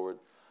going forward,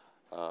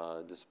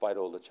 despite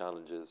all the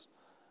challenges.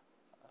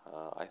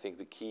 I think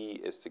the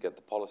key is to get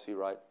the policy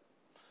right.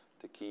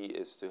 The key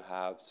is to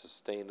have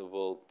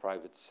sustainable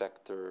private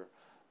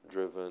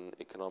sector-driven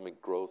economic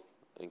growth,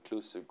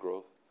 inclusive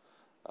growth,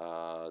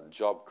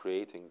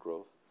 job-creating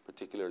growth,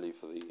 particularly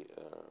for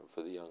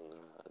the young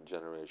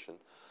generation.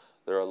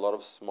 There are a lot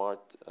of smart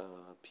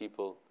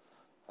people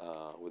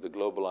with a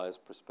globalized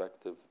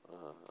perspective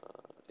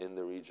in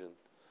the region,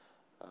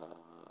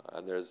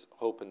 and there's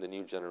hope in the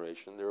new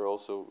generation. There are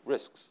also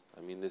risks.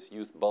 I mean, this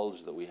youth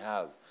bulge that we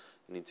have,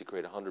 we need to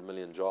create 100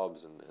 million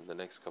jobs in the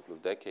next couple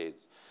of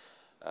decades,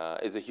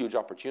 is a huge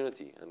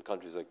opportunity. And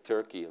countries like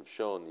Turkey have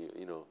shown,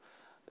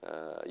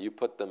 you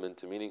put them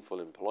into meaningful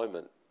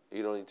employment,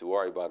 you don't need to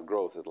worry about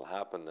growth. It'll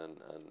happen, and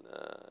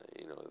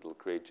it'll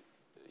create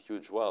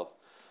huge wealth.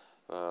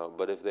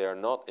 But if they are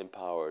not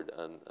empowered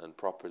and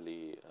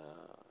properly,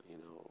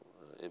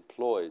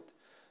 employed,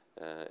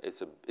 it's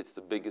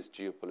the biggest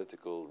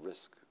geopolitical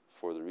risk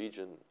for the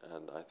region,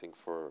 and I think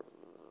for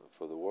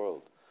the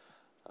world.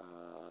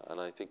 And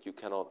I think you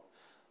cannot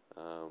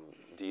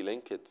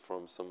de-link it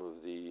from some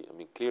of the. I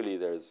mean, clearly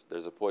there's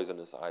a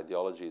poisonous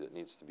ideology that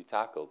needs to be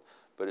tackled,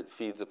 but it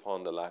feeds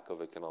upon the lack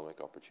of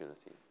economic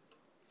opportunity.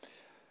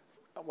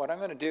 What I'm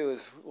going to do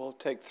is we'll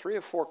take 3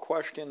 or 4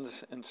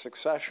 questions in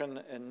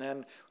succession, and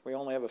then we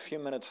only have a few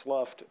minutes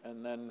left,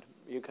 and then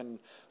you can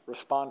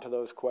respond to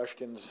those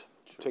questions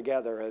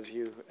together as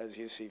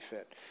you see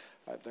fit.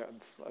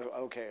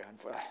 Okay,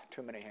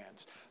 too many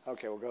hands.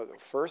 Okay, we'll go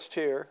first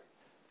here,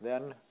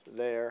 then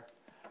there,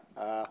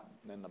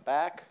 then the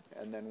back,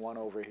 and then one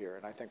over here.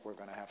 And I think we're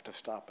going to have to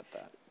stop at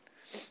that.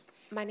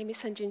 My name is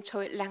Sanjin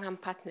Choi, Langham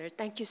Partner.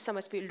 Thank you so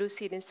much for your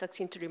lucid and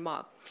succinct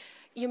remark.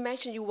 You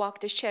mentioned you work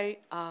the share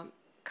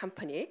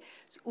company.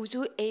 So would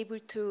you able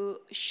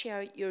to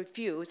share your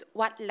views,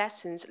 what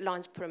lessons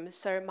learned from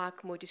Sir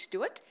Mark Moody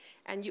Stewart?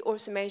 And you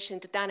also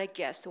mentioned Dana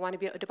Guest, one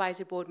of your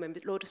advisory board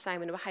members, Lord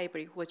Simon of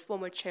Highbury, who was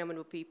former chairman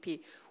of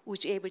BP.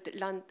 Would you able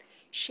to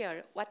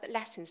share what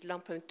lessons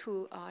learned from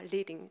 2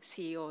 leading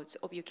CEOs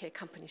of UK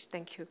companies?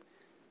 Thank you.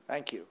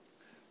 Thank you.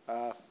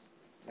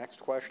 Next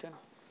question.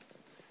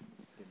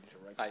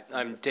 Hi,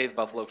 I'm Dave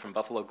Buffalo from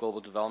Buffalo Global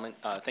Development.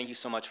 Thank you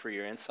so much for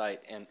your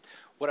insight. And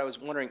what I was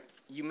wondering,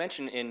 you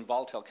mentioned in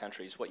volatile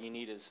countries what you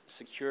need is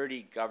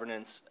security,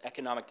 governance,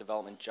 economic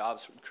development,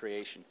 jobs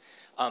creation.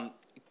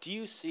 Do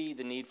you see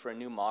the need for a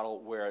new model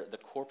where the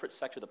corporate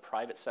sector, the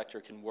private sector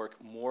can work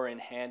more in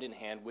hand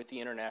with the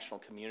international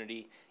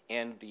community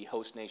and the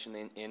host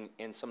nation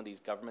in some of these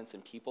governments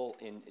and people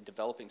in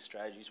developing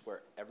strategies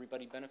where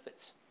everybody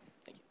benefits?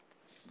 Thank you.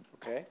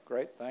 Okay,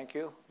 great, thank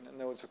you. And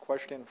there was a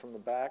question from the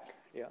back.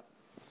 Yeah.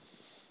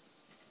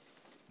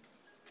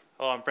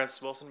 Hello, I'm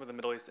Francis Wilson with the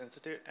Middle East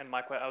Institute, and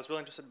I was really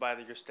interested by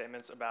your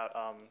statements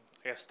about,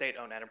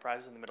 state-owned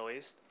enterprises in the Middle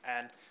East,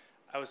 and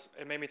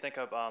it made me think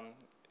of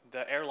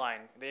the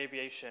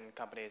aviation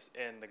companies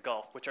in the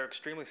Gulf, which are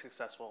extremely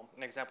successful.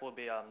 An example would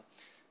be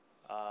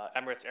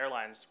Emirates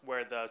Airlines,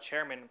 where the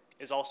chairman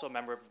is also a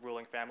member of the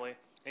ruling family, and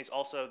he's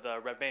also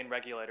the main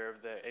regulator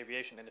of the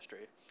aviation industry.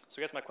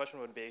 So I guess my question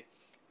would be,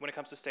 when it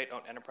comes to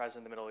state-owned enterprises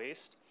in the Middle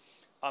East,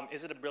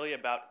 is it really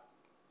about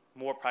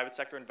more private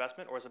sector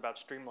investment, or is it about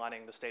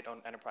streamlining the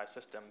state-owned enterprise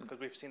system? Because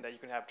we've seen that you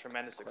can have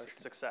tremendous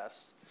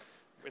success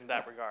in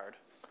that regard.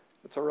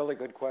 That's a really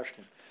good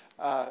question.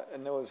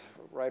 And there was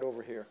right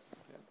over here.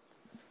 Yeah.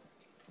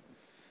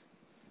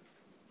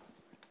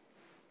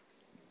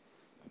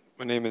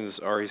 My name is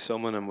Ari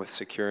Silman. I'm with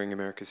Securing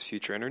America's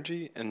Future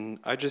Energy, and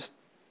I just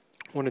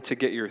wanted to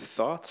get your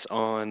thoughts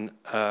on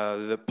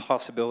the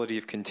possibility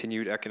of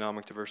continued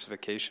economic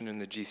diversification in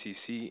the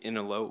GCC in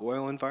a low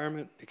oil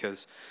environment,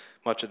 because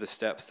much of the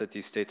steps that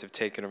these states have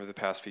taken over the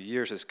past few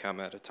years has come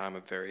at a time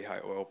of very high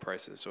oil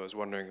prices. So I was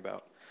wondering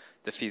about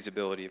the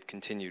feasibility of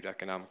continued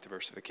economic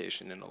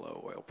diversification in a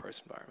low oil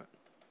price environment.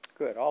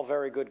 Good, all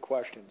very good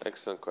questions.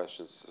 Excellent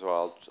questions.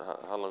 So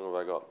how long have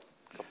I got?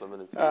 A couple of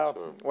minutes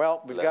each?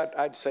 Well, we've got,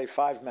 I'd say,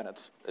 5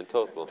 minutes. In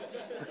total?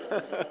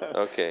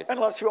 Okay.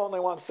 Unless you only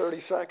want 30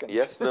 seconds.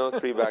 Yes, no,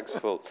 3 bags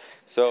full.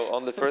 So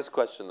on the first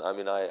question, I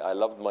mean, I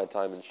loved my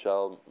time in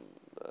Shell.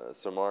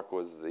 Sir Mark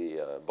was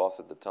the boss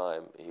at the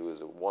time. He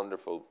was a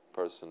wonderful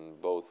person,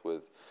 both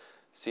with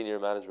senior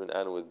management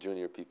and with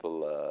junior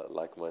people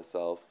like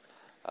myself.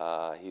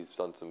 He's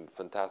done some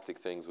fantastic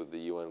things with the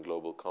UN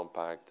Global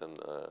Compact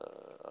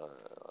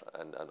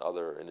and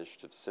other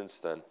initiatives since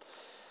then.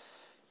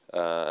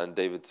 And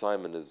David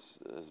Simon has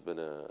been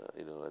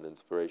an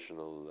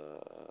inspirational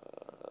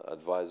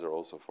advisor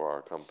also for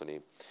our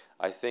company.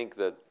 I think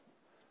that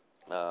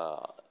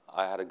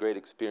I had a great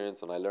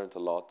experience and I learned a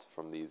lot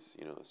from these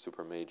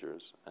super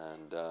majors,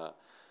 and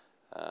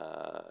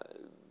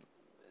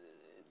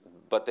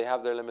but they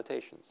have their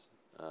limitations.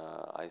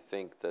 I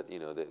think that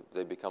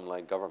they become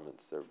like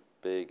governments. They're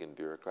big and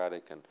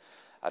bureaucratic, and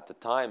at the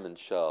time in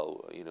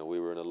Shell, we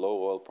were in a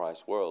low oil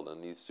price world,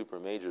 and these super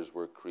majors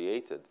were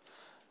created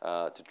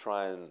to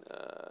try and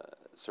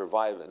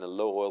survive in a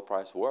low oil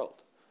price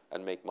world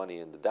and make money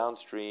in the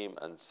downstream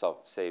and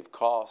save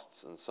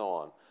costs and so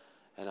on.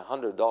 In a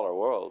 $100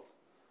 world,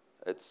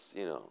 it's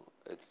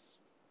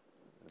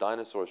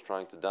dinosaurs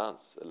trying to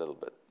dance a little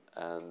bit.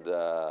 And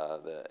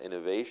the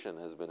innovation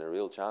has been a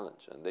real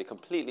challenge. And they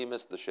completely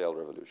missed the shale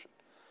revolution.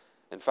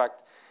 In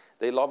fact,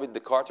 they lobbied the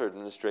Carter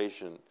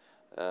administration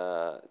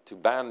to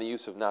ban the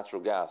use of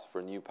natural gas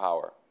for new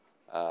power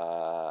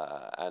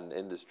and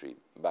industry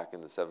back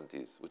in the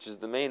 70s, which is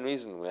the main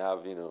reason we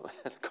have, the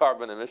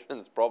carbon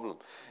emissions problem,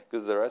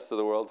 because the rest of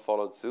the world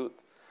followed suit.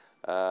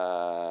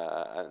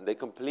 And they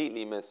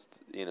completely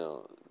missed,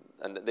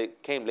 and they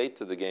came late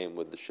to the game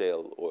with the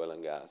shale oil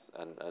and gas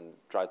and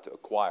tried to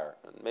acquire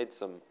and made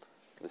some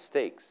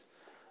mistakes.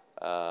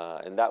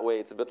 In that way,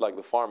 it's a bit like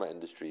the pharma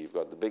industry. You've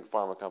got the big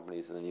pharma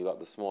companies, and then you've got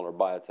the smaller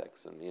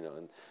biotechs, and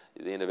and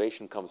the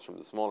innovation comes from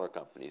the smaller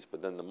companies,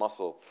 but then the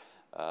muscle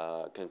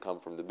can come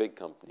from the big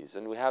companies.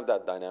 And we have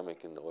that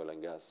dynamic in the oil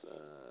and gas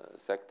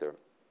sector.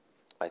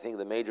 I think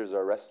the majors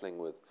are wrestling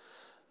with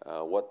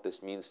what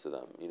this means to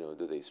them.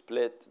 Do they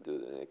split? Do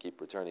they keep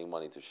returning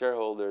money to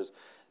shareholders?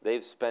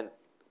 They've spent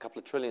couple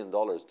of $1 trillion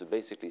to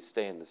basically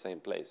stay in the same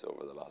place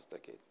over the last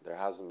decade. There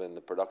hasn't been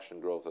the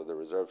production growth or the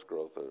reserves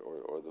growth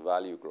or the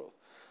value growth.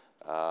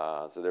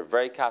 So they're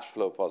very cash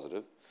flow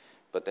positive,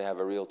 but they have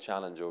a real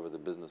challenge over the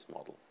business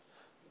model.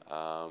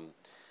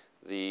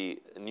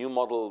 The new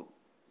model,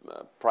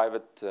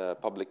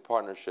 private-public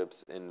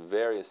partnerships in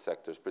various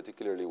sectors,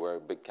 particularly where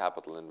big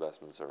capital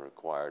investments are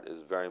required,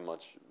 is very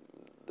much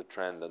the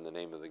trend and the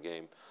name of the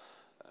game.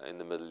 In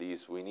the Middle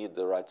East, we need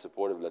the right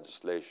supportive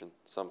legislation.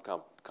 Some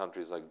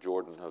countries like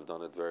Jordan have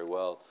done it very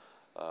well.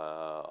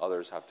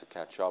 Others have to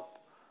catch up.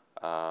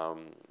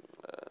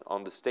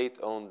 On the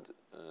state-owned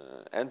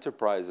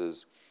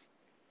enterprises,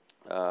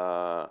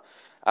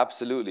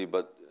 absolutely,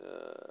 but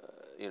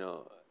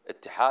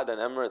Etihad and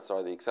Emirates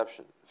are the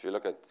exception. If you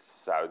look at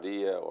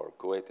Saudi or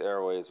Kuwait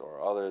Airways or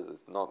others,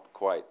 it's not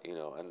quite,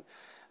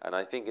 And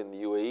I think in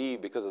the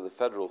UAE, because of the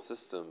federal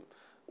system,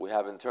 we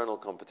have internal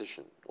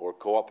competition, or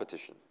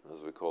co-opetition,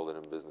 as we call it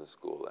in business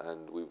school.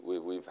 And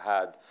we've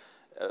had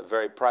a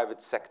very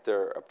private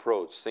sector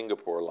approach,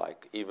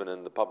 Singapore-like, even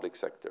in the public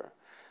sector.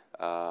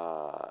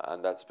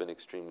 And that's been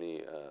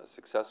extremely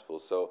successful.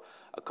 So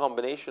a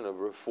combination of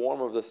reform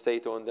of the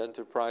state-owned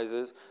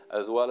enterprises,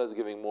 as well as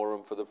giving more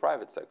room for the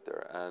private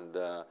sector. And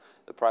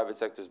the private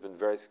sector has been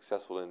very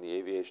successful in the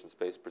aviation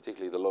space,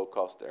 particularly the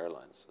low-cost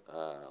airlines,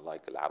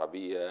 like Al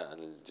Arabiya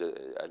and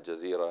Al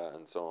Jazeera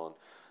and so on.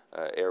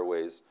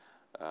 Airways.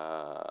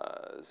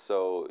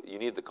 So you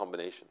need the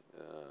combination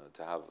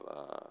to have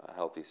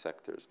healthy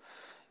sectors.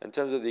 In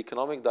terms of the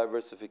economic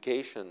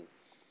diversification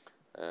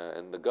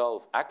in the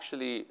Gulf,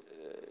 actually,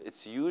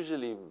 it's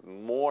usually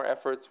more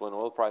efforts when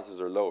oil prices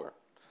are lower.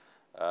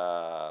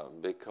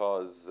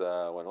 Because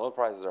when oil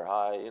prices are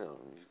high,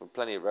 you've got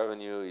plenty of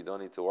revenue, you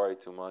don't need to worry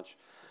too much.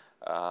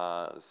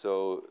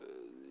 So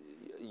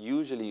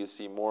usually you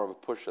see more of a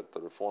push at the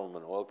reform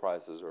when oil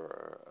prices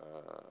are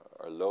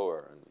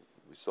lower. And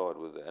we saw it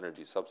with the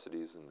energy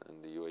subsidies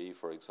in the UAE,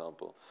 for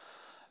example.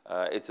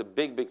 It's a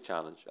big, big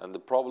challenge. And the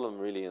problem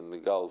really in the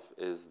Gulf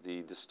is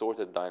the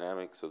distorted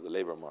dynamics of the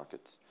labor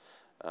markets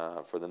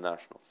for the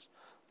nationals,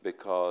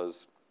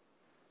 because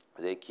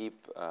they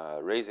keep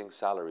raising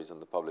salaries in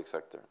the public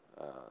sector.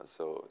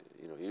 So,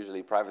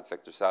 usually private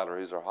sector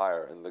salaries are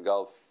higher. In the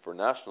Gulf, for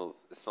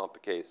nationals, it's not the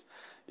case.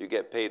 You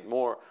get paid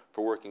more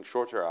for working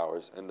shorter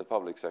hours in the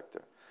public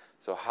sector.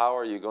 So how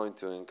are you going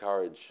to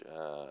encourage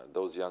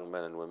those young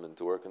men and women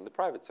to work in the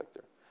private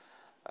sector?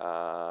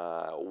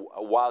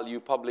 While you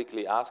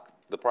publicly ask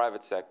the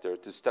private sector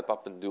to step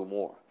up and do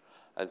more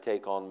and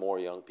take on more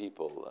young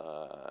people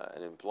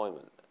in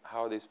employment.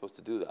 How are they supposed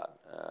to do that,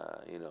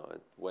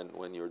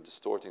 when you're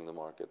distorting the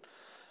market?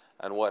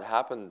 And what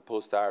happened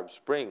post-Arab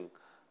Spring,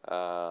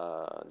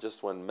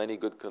 just when many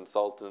good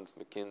consultants,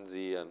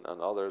 McKinsey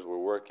and others were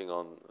working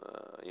on,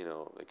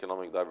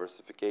 economic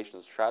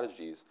diversification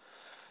strategies,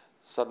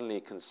 suddenly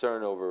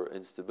concern over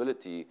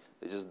instability,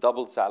 they just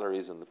doubled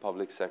salaries in the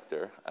public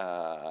sector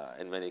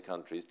in many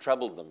countries,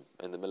 trebled them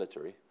in the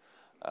military.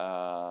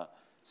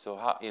 So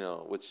how,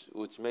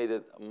 which made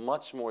it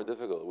much more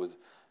difficult. It was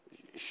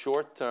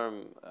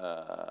short-term,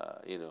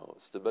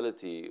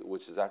 stability,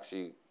 which is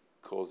actually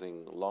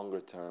causing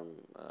longer-term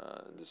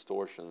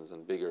distortions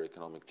and bigger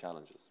economic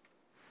challenges.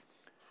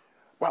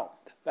 Well,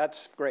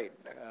 that's great.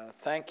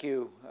 Thank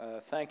you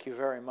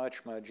very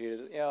much,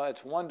 Majid.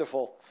 It's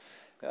wonderful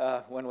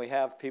when we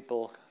have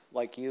people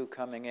like you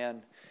coming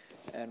in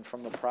and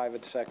from the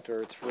private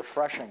sector. It's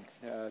refreshing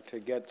to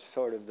get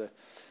sort of the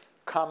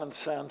common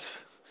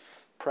sense,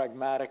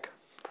 pragmatic,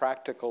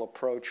 practical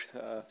approach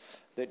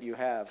that you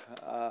have.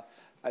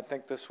 I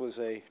think this was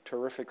a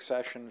terrific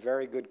session,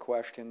 very good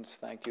questions.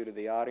 Thank you to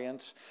the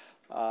audience.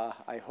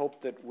 I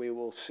hope that we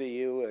will see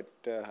you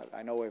at,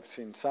 I know we've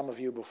seen some of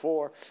you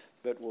before,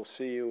 but we'll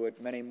see you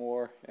at many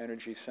more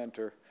Energy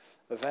Center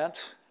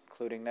events,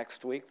 including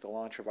next week, the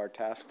launch of our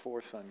task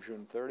force on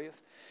June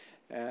 30th.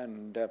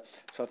 And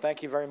so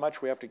thank you very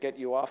much. We have to get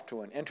you off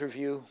to an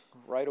interview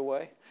right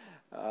away.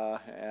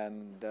 But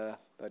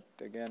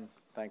again,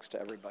 thanks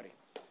to everybody.